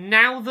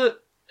 now that...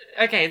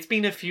 Okay, it's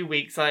been a few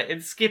weeks.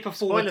 Skip a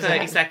forward Spoilers 30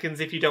 ahead. seconds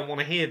if you don't want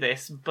to hear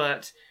this,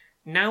 but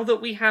now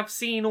that we have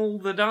seen all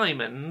the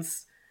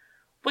diamonds,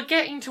 we're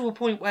getting to a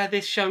point where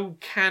this show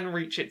can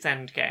reach its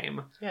end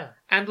game. Yeah.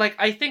 And, like,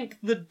 I think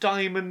the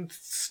diamond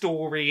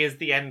story is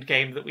the end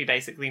game that we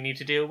basically need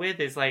to deal with,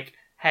 is like,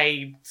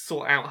 hey,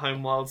 sort out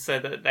Homeworld so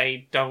that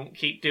they don't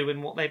keep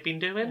doing what they've been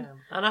doing. Yeah.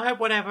 And I hope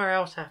whatever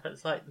else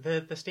happens, like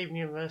the Steven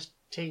Universe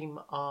team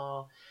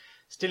are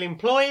still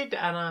employed,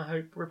 and I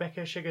hope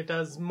Rebecca Sugar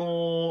does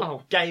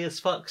more gay as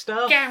fuck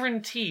stuff.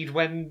 Guaranteed,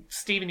 when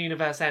Steven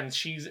Universe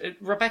ends,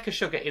 Rebecca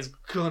Sugar is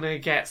gonna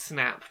get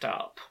snapped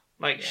up.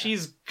 Like,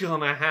 she's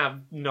gonna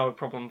have no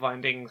problem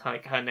finding,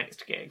 like, her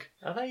next gig.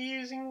 Are they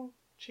using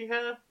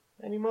she/her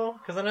anymore?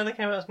 Because I know they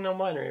came out as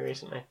non-binary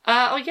recently.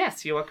 Oh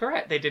yes, you are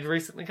correct. They did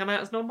recently come out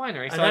as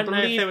non-binary. So I don't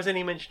know if there was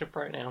any mention of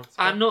pronouns.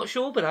 But... I'm not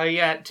sure,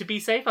 but to be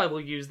safe, I will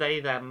use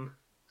they, them.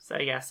 So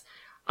yes.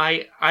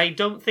 I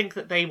don't think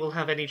that they will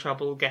have any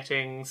trouble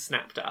getting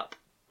snapped up.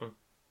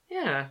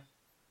 Yeah.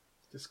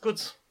 It's good.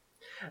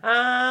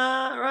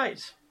 Right.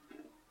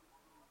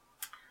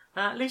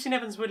 Lucy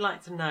Evans would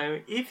like to know,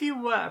 if you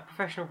were a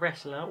professional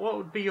wrestler,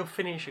 what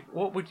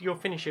would your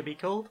finisher be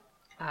called?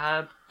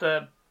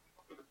 The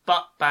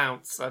butt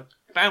bounce. I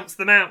bounce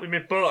them out with my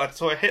butt,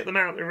 so I hit them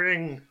out the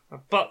ring. I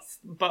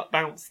butt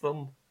bounce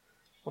them.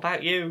 What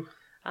about you?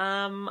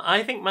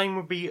 I think mine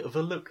would be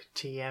the look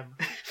TM.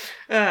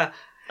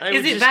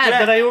 Is it bad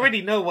that I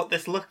already know what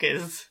this look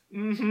is?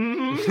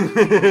 Mm-hmm.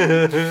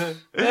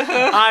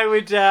 I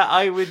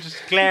would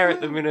glare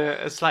at them in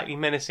a slightly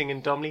menacing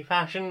and domly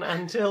fashion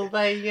until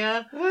they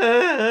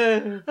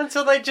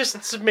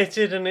just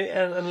submitted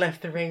and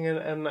left the ring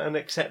and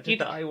accepted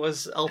that I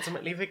was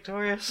ultimately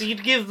victorious. So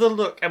you'd give the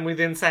look, and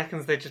within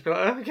seconds they'd just be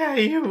like,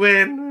 "Okay, you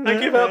win. I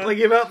give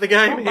up the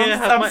game.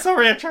 I'm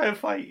sorry, I try to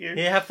fight you.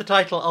 Here, have the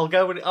title. I'll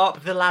go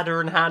up the ladder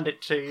and hand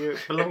it to you.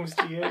 It belongs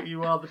to you.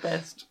 You are the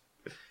best."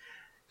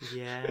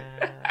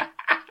 Yeah.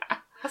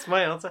 That's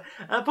my answer.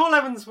 Paul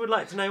Evans would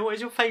like to know, what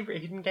is your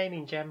favourite hidden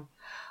gaming gem?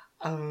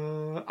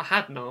 I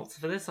had an answer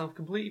for this. I've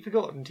completely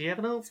forgotten. Do you have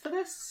an answer for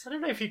this? I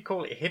don't know if you'd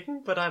call it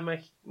hidden, but I'm a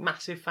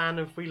massive fan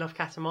of We Love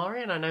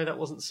Katamari, and I know that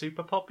wasn't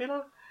super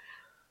popular.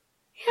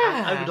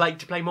 Yeah. I would like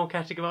to play more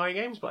Katamari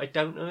games, but I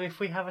don't know if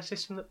we have a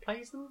system that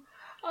plays them.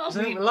 Oh, I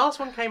think the last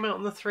one came out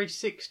on the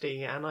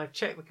 360, and I've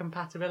checked the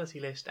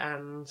compatibility list,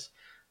 and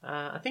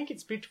I think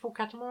it's Beautiful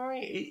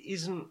Katamari. It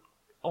isn't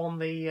on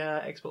the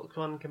Xbox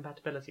One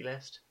compatibility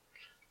list.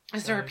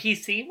 Is there a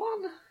PC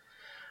one?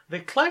 The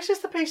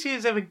closest the PC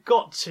has ever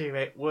got to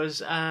it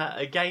was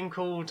a game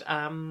called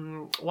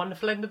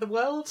Wonderful End of the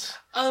World.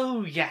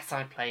 Oh, yes,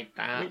 I played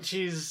that. Which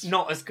is...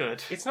 not as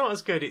good. It's not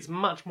as good. It's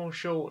much more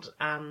short,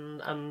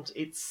 and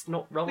it's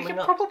not rolling We could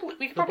up.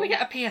 probably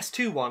get a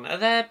PS2 one. Are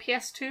there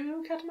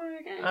PS2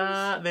 Katamari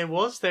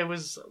games? There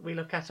was We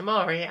Love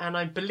Katamari, and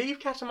I believe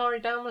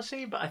Katamari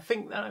Damacy, but I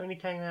think that only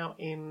came out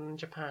in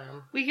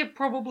Japan. We could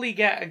probably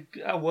get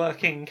a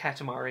working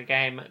Katamari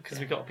game, because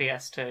we got a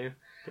PS2.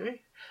 Do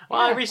we?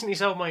 Well, I recently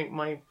sold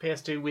my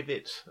PS2 with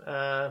it,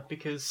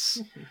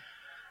 because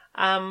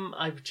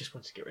I just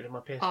wanted to get rid of my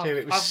PS2.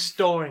 It was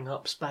storing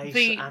up space.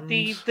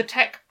 The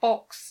tech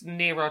box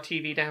near our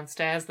TV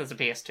downstairs, there's a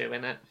PS2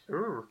 in it.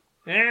 Ooh.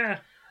 Yeah.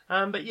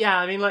 But yeah,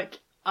 I mean, like,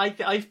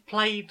 I've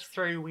played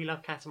through We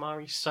Love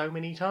Katamari so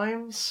many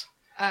times.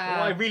 What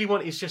I really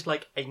want is just,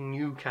 like, a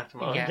new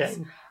Katamari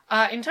game.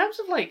 In terms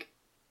of, like,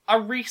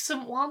 a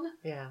recent one,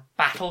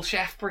 Battle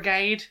Chef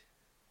Brigade.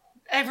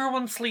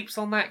 Everyone sleeps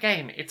on that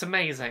game. It's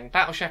amazing.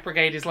 Battle Chef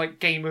Brigade is like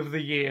game of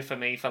the year for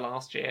me for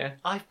last year.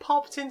 I've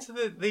popped into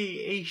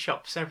the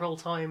eShop several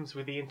times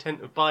with the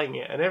intent of buying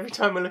it, and every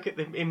time I look at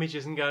the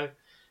images and go,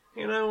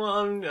 You know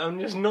what? I'm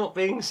just not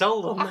being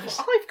sold on I've this.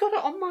 got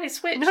it on my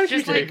Switch. No, you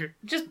just do.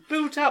 just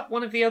boot up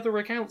one of the other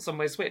accounts on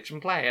my Switch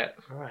and play it.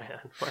 Right,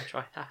 I'll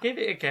try that. Give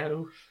it a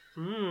go.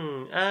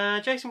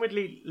 Jason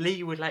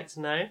Lee would like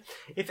to know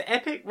if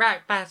epic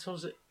rap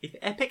battles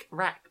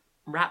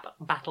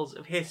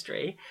of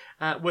history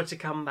were to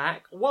come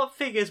back, what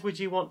figures would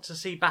you want to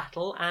see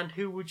battle, and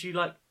who would you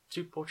like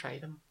to portray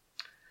them?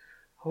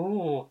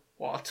 Oh,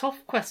 what a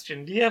tough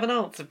question. Do you have an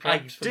answer,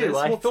 perhaps, for I do. this?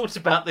 I thought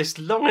about this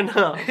long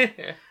enough.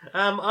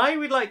 I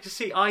would like to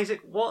see Isaac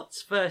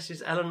Watts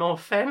versus Eleanor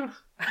Fenn.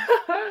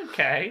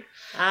 Okay.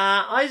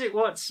 Isaac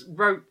Watts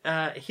wrote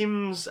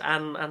hymns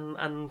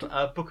and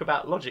a book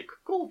about logic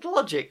called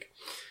Logic.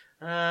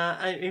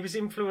 And he was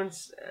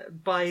influenced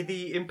by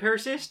the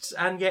empiricists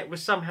and yet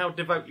was somehow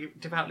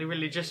devoutly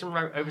religious and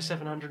wrote over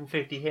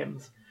 750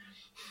 hymns.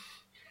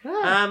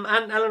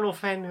 And Eleanor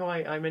Fenn, who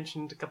I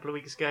mentioned a couple of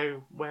weeks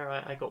ago, where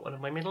I got one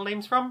of my middle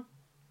names from,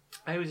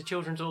 who was a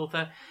children's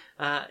author,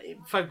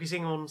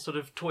 focusing on sort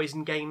of toys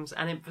and games,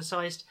 and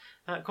emphasised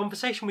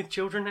conversation with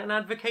children and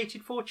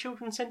advocated for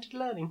children-centred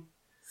learning.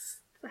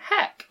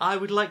 Heck. I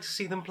would like to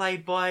see them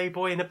played by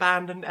Boy in a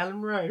Band and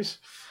Ellen Rose.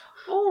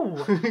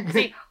 Oh,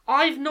 see,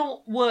 I've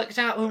not worked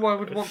out who I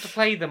would want to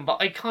play them,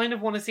 but I kind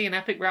of want to see an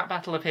epic rap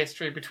battle of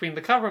history between the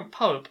current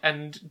Pope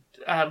and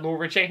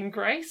Laura Jane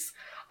Grace.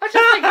 I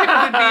just think it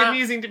would be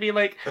amusing to be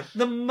like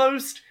the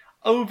most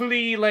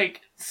overly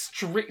like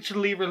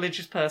strictly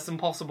religious person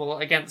possible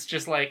against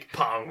just like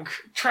Punk.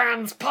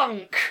 trans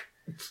punk.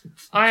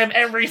 I am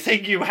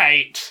everything you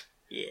hate.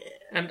 Yeah.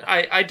 And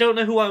I don't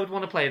know who I would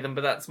want to play them,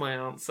 but that's my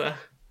answer.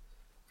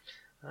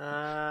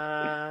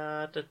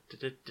 What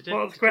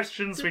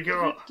questions we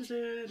got?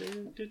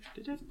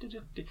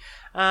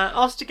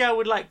 Ostergal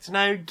would like to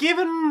know,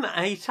 given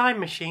a time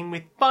machine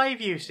with 5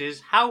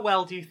 uses, how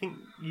well do you think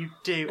you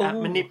do at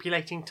Ooh.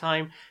 manipulating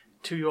time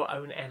to your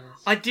own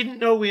ends? I didn't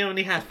know we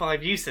only had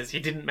 5 uses. You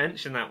didn't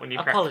mention that when you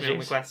prepped me on the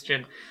Apologies.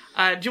 question.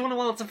 Do you want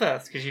to answer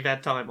first, because you've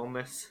had time on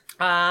this?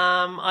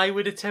 I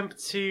would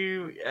attempt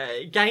to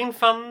gain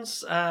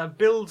funds,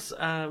 build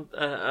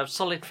a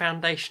solid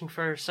foundation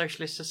for a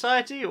socialist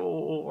society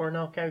or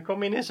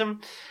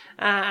anarcho-communism,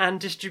 and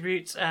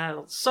distribute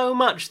so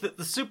much that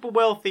the super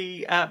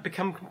wealthy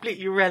become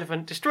completely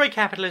irrelevant, destroy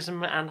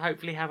capitalism, and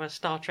hopefully have a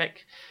Star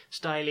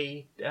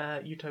Trek-style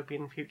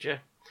utopian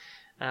future.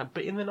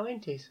 But in the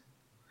 90s.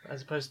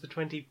 As opposed to the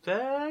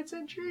 23rd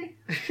century?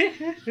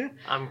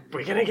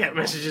 We're going to get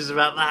messages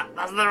about that.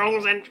 That's the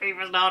wrong century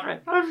for Star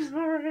Trek. I'm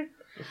sorry.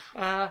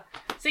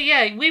 So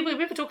yeah, we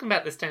were talking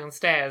about this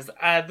downstairs.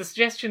 The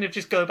suggestion of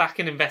just go back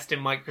and invest in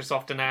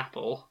Microsoft and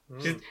Apple.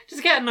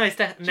 Just get a nice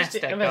nest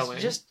egg going.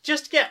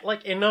 Just get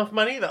like enough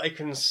money that I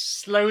can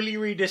slowly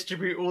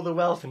redistribute all the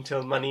wealth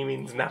until money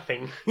means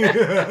nothing.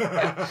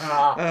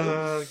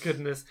 Oh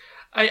goodness.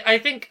 I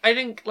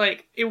think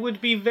like it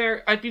would be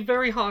I'd be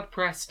very hard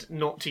pressed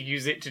not to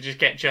use it to just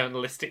get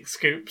journalistic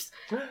scoops.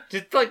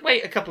 Just like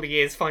wait a couple of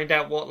years, find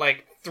out what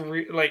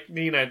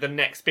the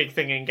next big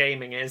thing in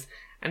gaming is,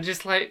 and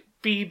just like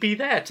be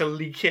there to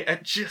leak it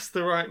at just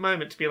the right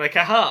moment to be like,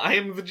 aha, I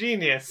am the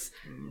genius.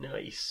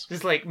 Nice.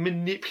 Just like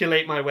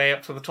manipulate my way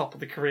up to the top of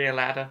the career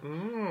ladder.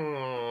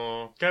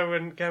 Go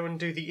and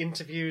do the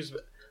interviews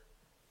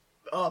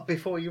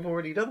before you've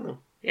already done them.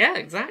 Yeah,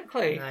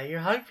 exactly.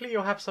 Hopefully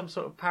you'll have some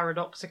sort of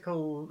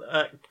paradoxical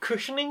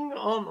cushioning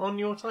on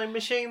your time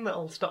machine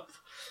that'll stop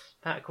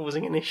that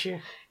causing an issue.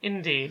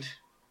 Indeed.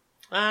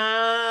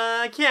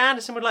 Kia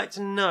Anderson would like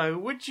to know,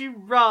 would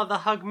you rather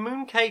hug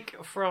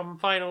Mooncake from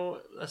Final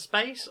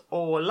Space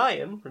or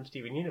Lion from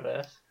Steven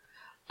Universe?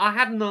 I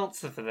had an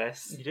answer for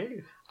this. You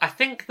do? I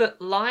think that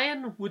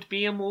Lion would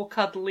be a more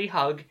cuddly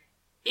hug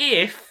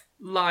if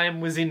Lion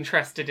was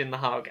interested in the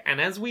hug.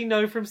 And as we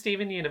know from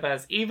Steven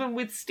Universe, even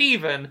with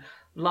Steven,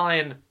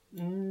 Lion...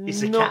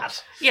 It's a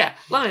cat. Yeah,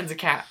 Lion's a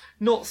cat.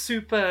 Not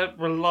super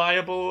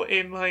reliable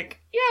in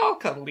like, yeah, I'll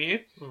cuddle you.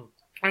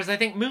 Whereas I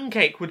think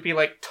Mooncake would be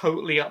like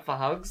totally up for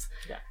hugs.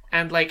 Yeah.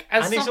 And like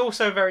he's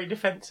also very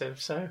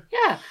defensive, so...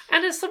 Yeah,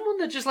 and as someone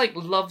that just like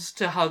loves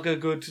to hug a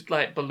good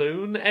like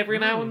balloon every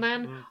now and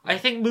then, I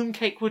think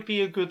Mooncake would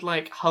be a good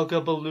like hug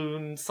a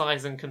balloon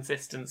size and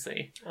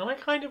consistency. And I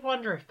kind of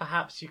wonder if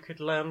perhaps you could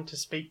learn to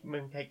speak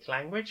Mooncake's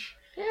language.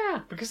 Yeah.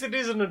 Because it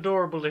is an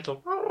adorable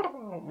little...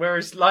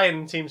 Whereas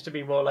Lion seems to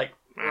be more like...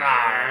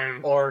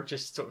 or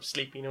just sort of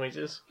sleepy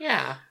noises.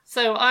 Yeah.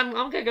 So I'm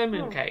gonna go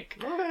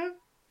Mooncake. Okay.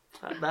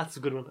 That's a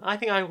good one. I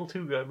think I will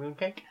too go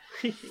Mooncake.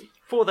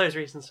 For those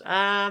reasons.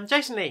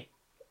 Jason Lee,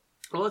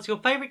 what's your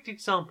favourite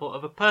example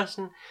of a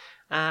person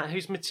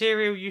whose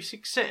material you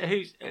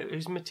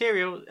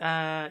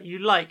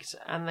liked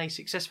and they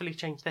successfully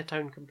changed their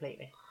tone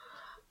completely?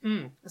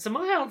 So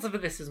my answer for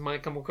this is My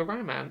Chemical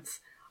Romance.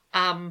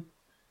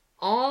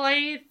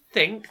 I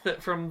think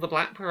that from the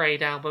Black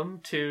Parade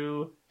album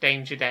to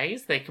Danger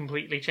Days, they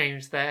completely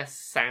changed their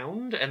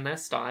sound and their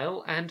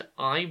style, and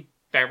I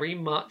very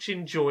much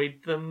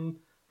enjoyed them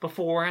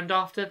before and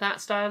after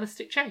that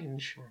stylistic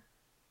change.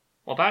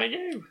 What about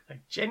you? I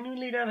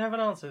genuinely don't have an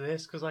answer to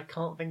this because I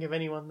can't think of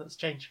anyone that's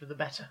changed for the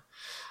better.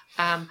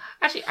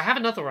 Actually, I have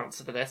another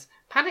answer for this.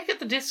 Panic at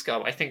the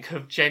Disco, I think,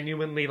 have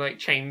genuinely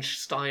changed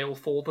style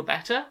for the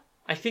better.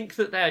 I think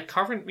that their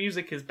current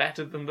music is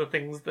better than the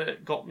things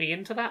that got me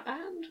into that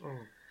band.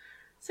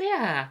 So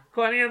yeah,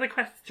 got any other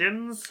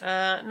questions?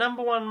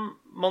 Number one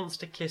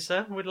monster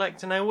kisser would like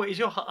to know, what is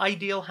your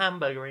ideal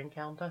hamburger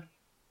encounter?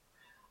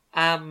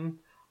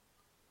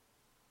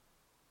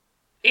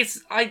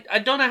 It's I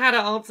don't know how to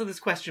answer this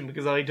question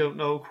because I don't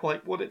know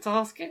quite what it's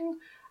asking.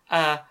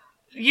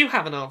 You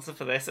have an answer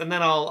for this, and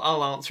then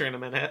I'll answer in a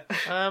minute.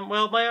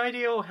 Well, my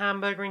ideal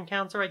hamburger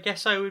encounter, I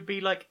guess I would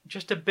be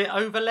just a bit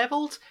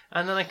over-leveled,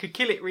 and then I could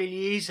kill it really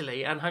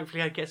easily, and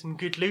hopefully I'd get some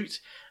good loot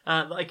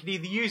that I could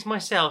either use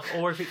myself,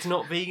 or if it's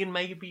not vegan,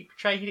 maybe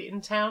trade it in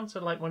town to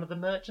one of the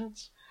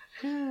merchants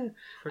for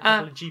a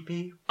couple of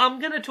GP. I'm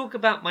gonna talk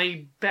about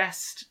my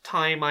best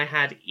time I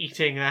had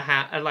eating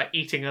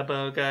eating a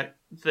burger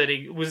that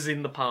it was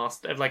in the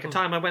past. Of a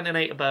time I went and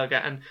ate a burger,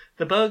 and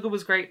the burger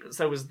was great, but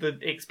so was the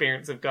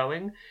experience of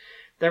going.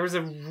 There is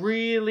a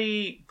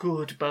really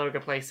good burger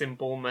place in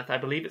Bournemouth. I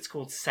believe it's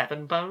called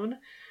Seven Bone,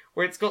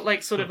 where it's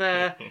got sort of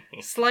a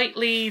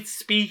slightly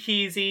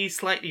speakeasy,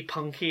 slightly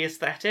punky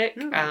aesthetic.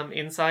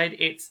 Inside,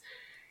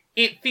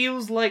 it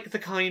feels like the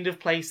kind of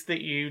place that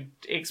you'd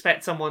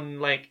expect someone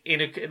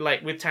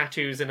with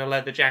tattoos and a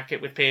leather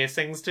jacket with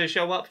piercings to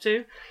show up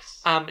to.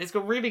 It's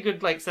got really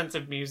good sense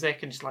of music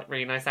and just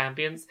really nice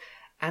ambience,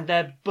 and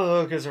their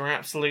burgers are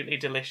absolutely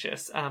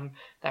delicious. They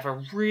have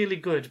a really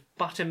good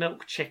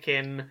buttermilk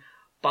chicken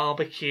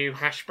barbecue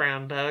hash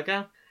brown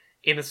burger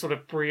in a sort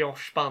of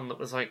brioche bun that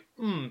was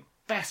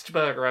best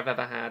burger I've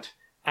ever had.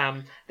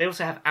 They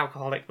also have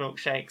alcoholic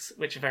milkshakes,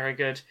 which are very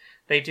good.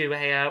 They do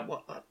a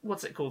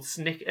what's it called?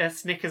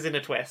 Snickers in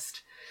a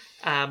twist,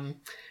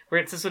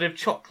 where it's a sort of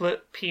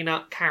chocolate,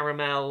 peanut,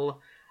 caramel,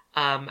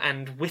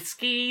 and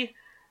whiskey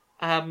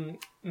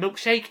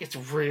milkshake. It's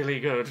really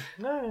good.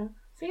 No.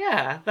 So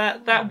yeah,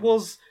 that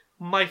was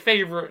my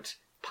favourite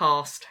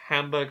past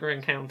hamburger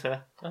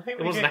encounter. I think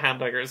it wasn't a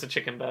hamburger; it was a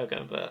chicken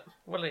burger. But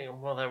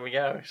well, there we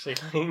go. See,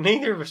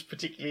 neither of us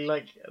particularly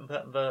like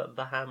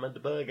the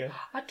hammered burger.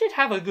 I did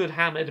have a good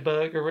hammered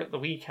burger at the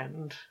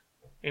weekend.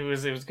 It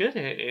was good.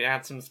 It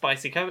had some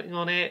spicy coating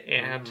on it.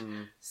 It had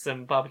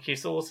some barbecue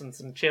sauce and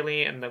some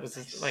chili, and there was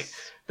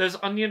those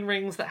onion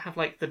rings that have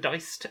the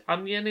diced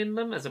onion in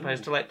them, as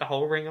opposed to the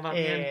whole ring of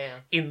onion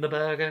in the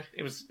burger.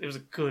 It was a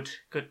good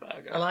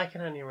burger. I like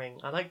an onion ring.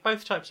 I like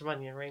both types of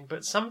onion ring,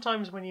 but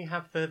sometimes when you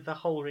have the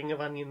whole ring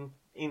of onion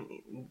in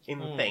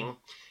the thing,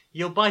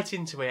 you'll bite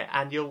into it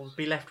and you'll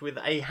be left with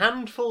a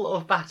handful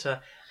of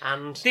batter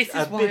and bit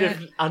of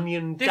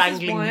onion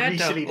dangling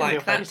greasily down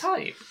your face. That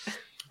type.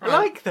 I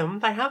like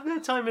them. They have their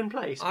time and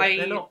place, but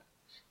they're not.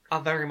 I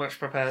very much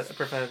prefer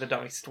the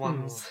diced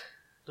ones.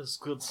 That's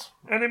good.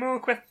 Any more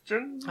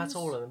questions? That's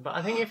all of them. But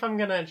I think if I'm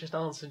going to just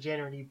answer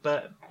generally,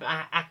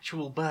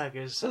 actual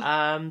burgers,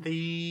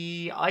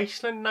 the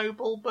Iceland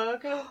Noble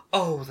burger.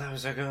 Oh,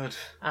 those are good.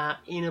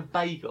 In a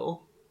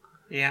bagel.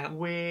 Yeah.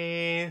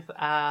 With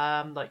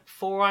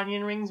 4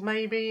 onion rings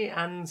maybe,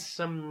 and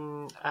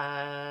some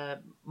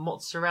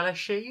mozzarella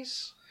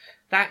cheese.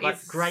 That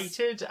is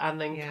grated and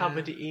then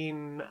covered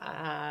in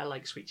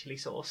sweet chili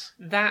sauce.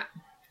 That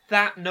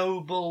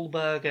Noble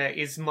burger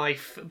is by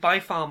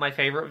far my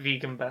favourite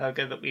vegan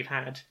burger that we've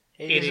had.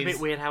 It is a bit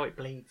weird how it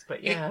bleeds,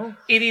 but yeah.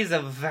 It is a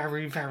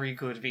very, very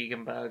good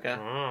vegan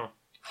burger.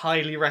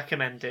 Highly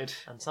recommended.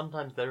 And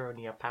sometimes they're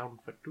only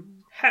 £1 for 2.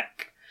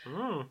 Heck.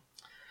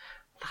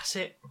 That's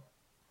it.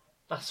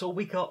 That's all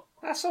we got.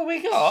 That's all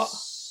we got?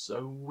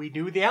 So we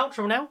do the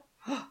outro now.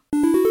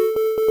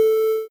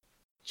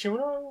 Do you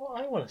know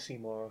what I want to see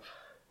more of?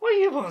 What do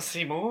you want to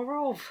see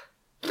more of?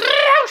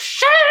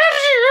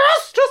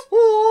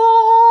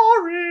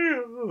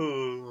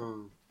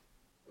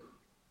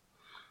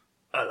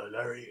 Hello,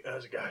 Larry.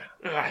 How's it going?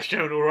 It's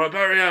going all right,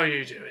 Barry. How are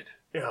you doing?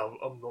 Yeah,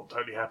 I'm not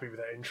totally happy with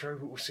that intro,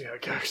 but we'll see how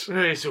it goes.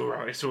 It's all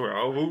right.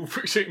 We'll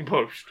fix it in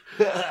post.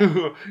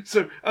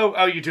 So, how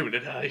are you doing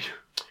today?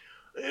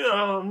 Yeah,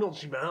 I'm not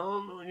too bad.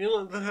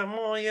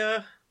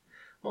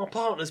 My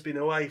partner's been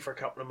away for a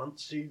couple of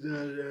months. She's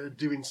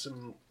doing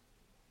some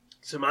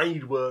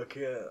aid work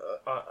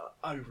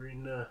over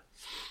in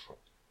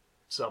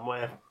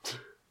somewhere.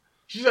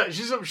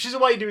 She's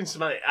away doing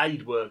some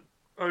aid work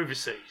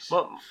overseas.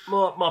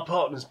 My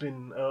partner's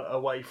been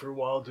away for a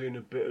while doing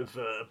a bit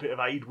of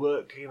aid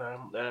work.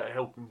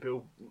 Helping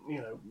build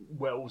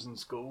wells and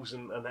schools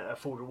and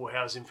affordable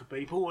housing for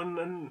people.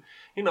 And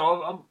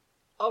I've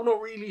not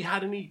really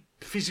had any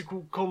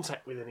physical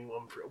contact with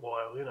anyone for a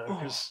while.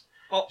 Because.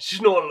 It's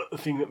just not a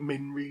thing that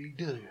men really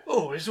do.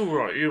 Oh, it's all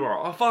right. You're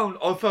right. I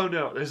found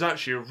out there's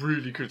actually a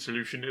really good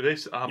solution to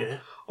this. I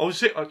was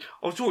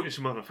talking to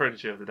some other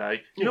friends the other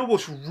day. You know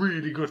what's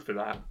really good for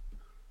that?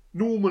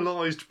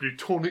 Normalised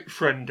platonic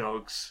friend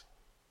hugs.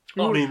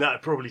 I mean,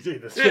 that'd probably do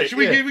the thing. Should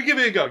we give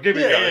it a go? Give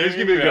it a go. Let's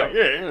give it a go.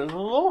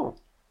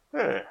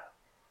 Yeah.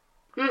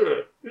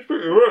 Yeah, it's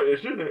pretty alright,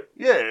 isn't it?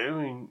 Yeah, I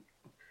mean,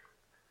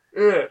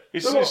 Yeah,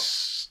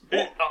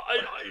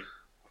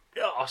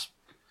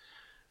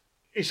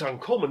 it's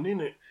uncommon,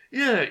 isn't it?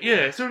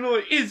 Yeah. So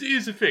like,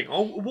 here's the thing.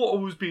 What I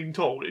was being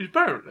told is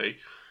apparently,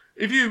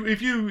 if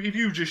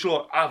you just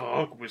like have a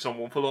hug with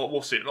someone for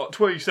like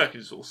 20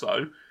 seconds or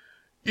so,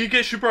 it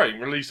gets your brain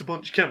release a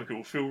bunch of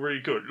chemicals, feel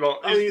really good.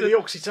 Like The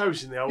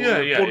oxytocin, the old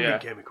bonding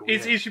chemical.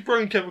 It's your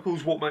brain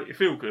chemicals what make you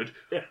feel good.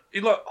 Yeah.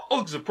 Like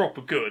hugs are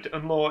proper good,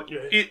 and like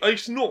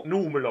it's not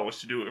normalised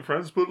to do it with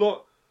friends, but like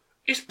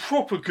it's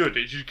proper good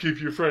to just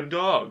give your friend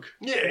a hug.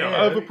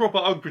 Yeah, have a proper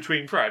hug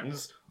between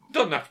friends.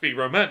 Doesn't have to be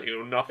romantic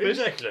or nothing.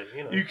 Exactly.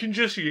 You can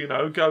just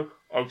go.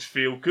 Hugs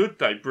feel good.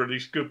 They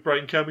release good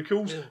brain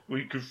chemicals. Yeah.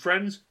 We're good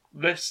friends.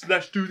 Let's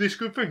do this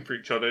good thing for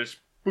each other. Let's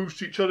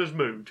boost each other's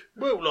mood.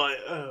 Well, like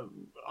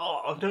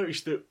I've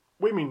noticed that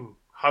women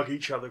hug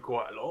each other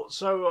quite a lot.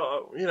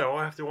 So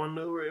I have to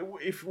wonder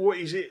if what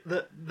is it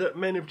that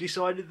men have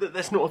decided that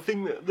that's not a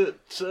thing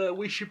that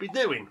we should be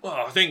doing.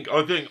 Well, I think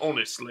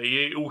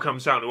honestly, it all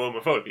comes down to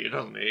homophobia,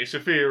 doesn't it? It's a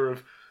fear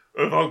of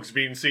hugs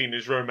being seen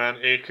as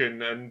romantic and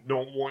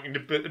not wanting to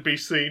be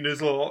seen as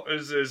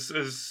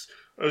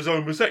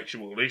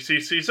homosexual. It's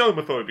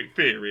homophobic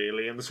fear,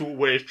 really, and the sort of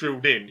way it's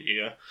drilled into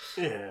you.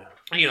 Yeah.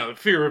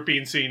 Fear of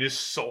being seen as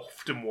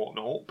soft and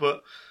whatnot,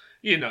 but,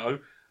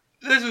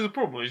 this is the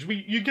problem, is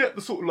you get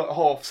the sort of like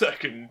half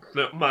second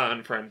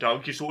man friend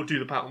hug, you sort of do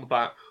the pat on the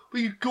back,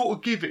 but you've got to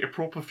give it a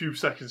proper few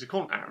seconds of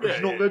contact, or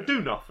it's not going to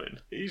do nothing.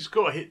 He's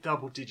got to hit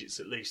double digits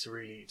at least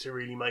to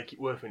really make it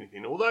worth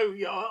anything. Although,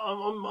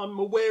 I'm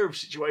aware of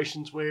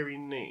situations where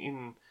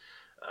in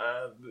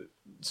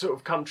sort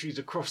of countries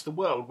across the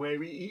world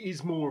where it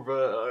is more of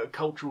a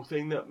cultural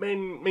thing that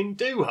men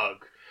do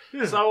hug.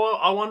 Yeah. So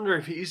I wonder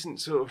if it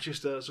isn't sort of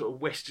just a sort of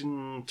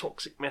Western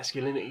toxic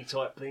masculinity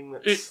type thing.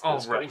 I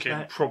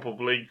reckon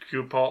probably a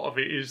good part of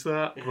it is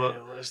that. Yeah,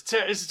 but well, it's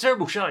a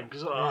terrible shame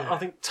because I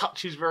think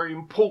touch is very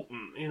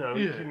important.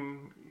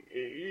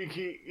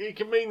 It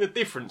can mean the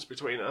difference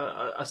between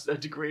a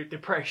degree of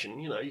depression.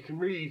 You can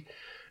really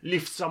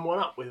lift someone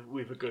up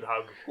with a good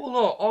hug.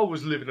 Well, I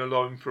was living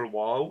alone for a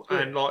while,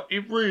 and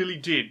it really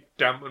did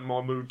dampen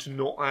my mood to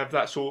not have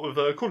that sort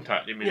of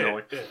contact in my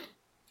life. Yeah.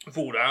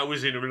 Thought I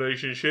was in a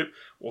relationship,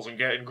 wasn't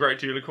getting a great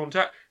deal of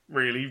contact,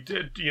 really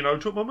did,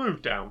 took my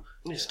mood down.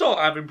 Yeah. Start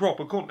having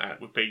proper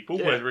contact with people,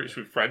 Yeah. whether it's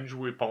with friends or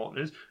with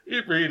partners,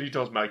 it really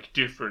does make a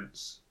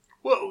difference.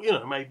 Well,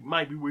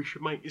 maybe we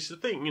should make this a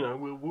thing. We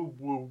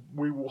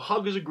will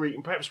hug as a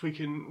greeting. Perhaps we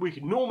can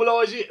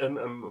normalise it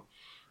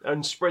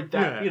and spread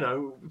that,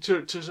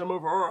 to some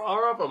of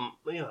our other,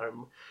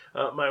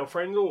 male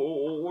friends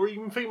or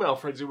even female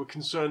friends who are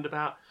concerned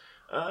about,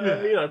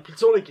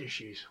 platonic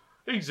issues.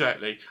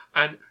 Exactly.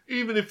 And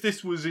even if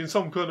this was in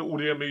some kind of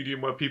audio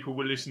medium where people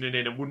were listening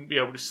in and wouldn't be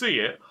able to see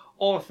it,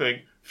 I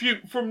think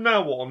from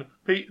now on,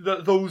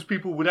 that those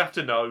people would have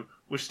to know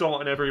we're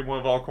starting every one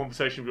of our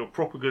conversations with a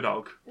proper good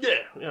hug.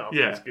 Yeah, I think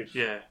that's good.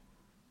 Yeah.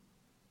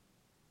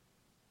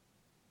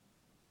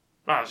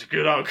 That was a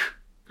good hug.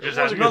 Just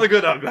had another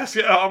good hug. That's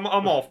it. I'm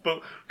off,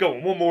 but go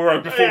on, one more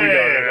hug before we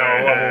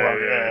go. One more hug.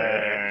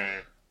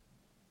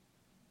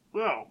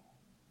 Well,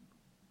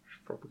 it's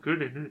proper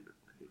good, isn't it?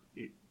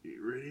 It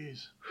really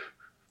is.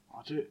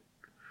 I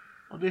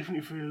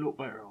definitely feel a lot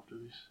better after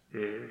this.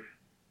 Yeah.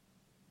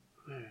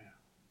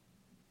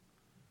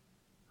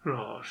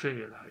 Right, see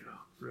you later.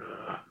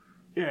 Right.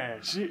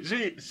 Yeah, see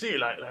you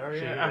later,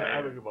 Larry.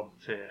 Have a good one.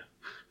 See ya.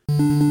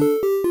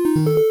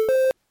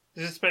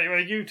 Is this bit where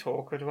you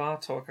talk or do I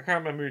talk? I can't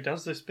remember who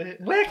does this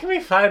bit. Where can we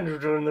find you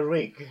during the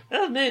week?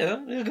 Oh, me.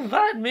 You can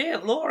find me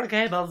at Laura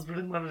K. Buzz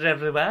pretty much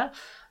everywhere.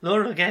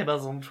 Laura K.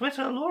 Buzz on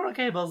Twitter, Laura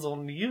K. Buzz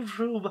on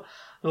YouTube,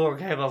 Laura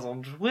K. Buzz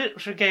on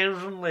Twitch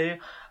occasionally,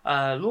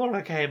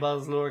 Laura K.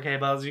 Buzz. You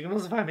can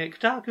also find me at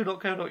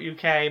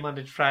kotaku.co.uk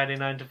Monday to Friday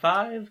 9 to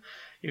 5.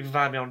 You can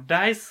find me on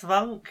Dice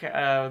Funk,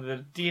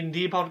 the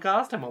D&D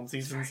podcast. I'm on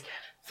seasons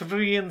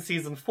 3 and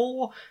season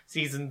 4.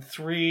 Season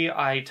 3,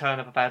 I turn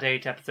up about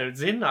 8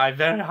 episodes in. I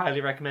very highly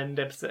recommend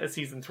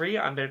season 3.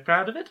 I'm very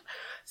proud of it.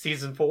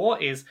 Season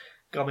 4 is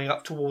coming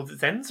up towards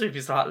its end, so if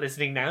you start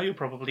listening now, you'll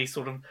probably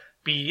sort of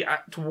be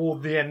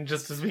toward the end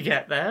just as we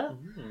get there.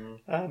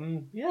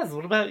 Yes,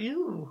 what about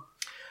you?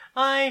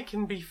 I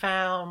can be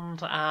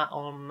found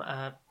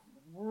on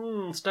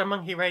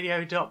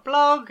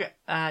stonemonkeyradio.blog,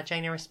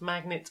 January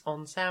Magnet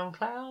on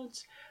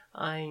SoundCloud.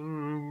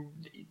 I'm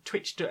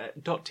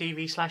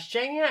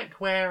twitch.tv/Janiac,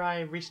 where I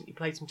recently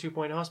played some 2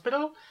 Point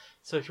Hospital.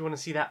 So if you want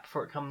to see that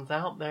before it comes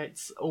out,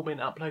 it's all been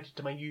uploaded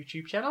to my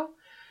YouTube channel.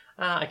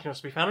 I can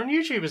also be found on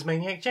YouTube as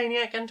Maniac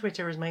Janiac and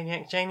Twitter as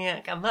Maniac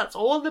Janiac, and that's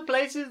all the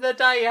places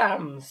that I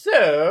am.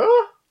 So,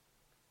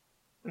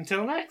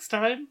 until next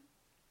time,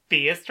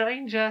 be a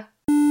stranger.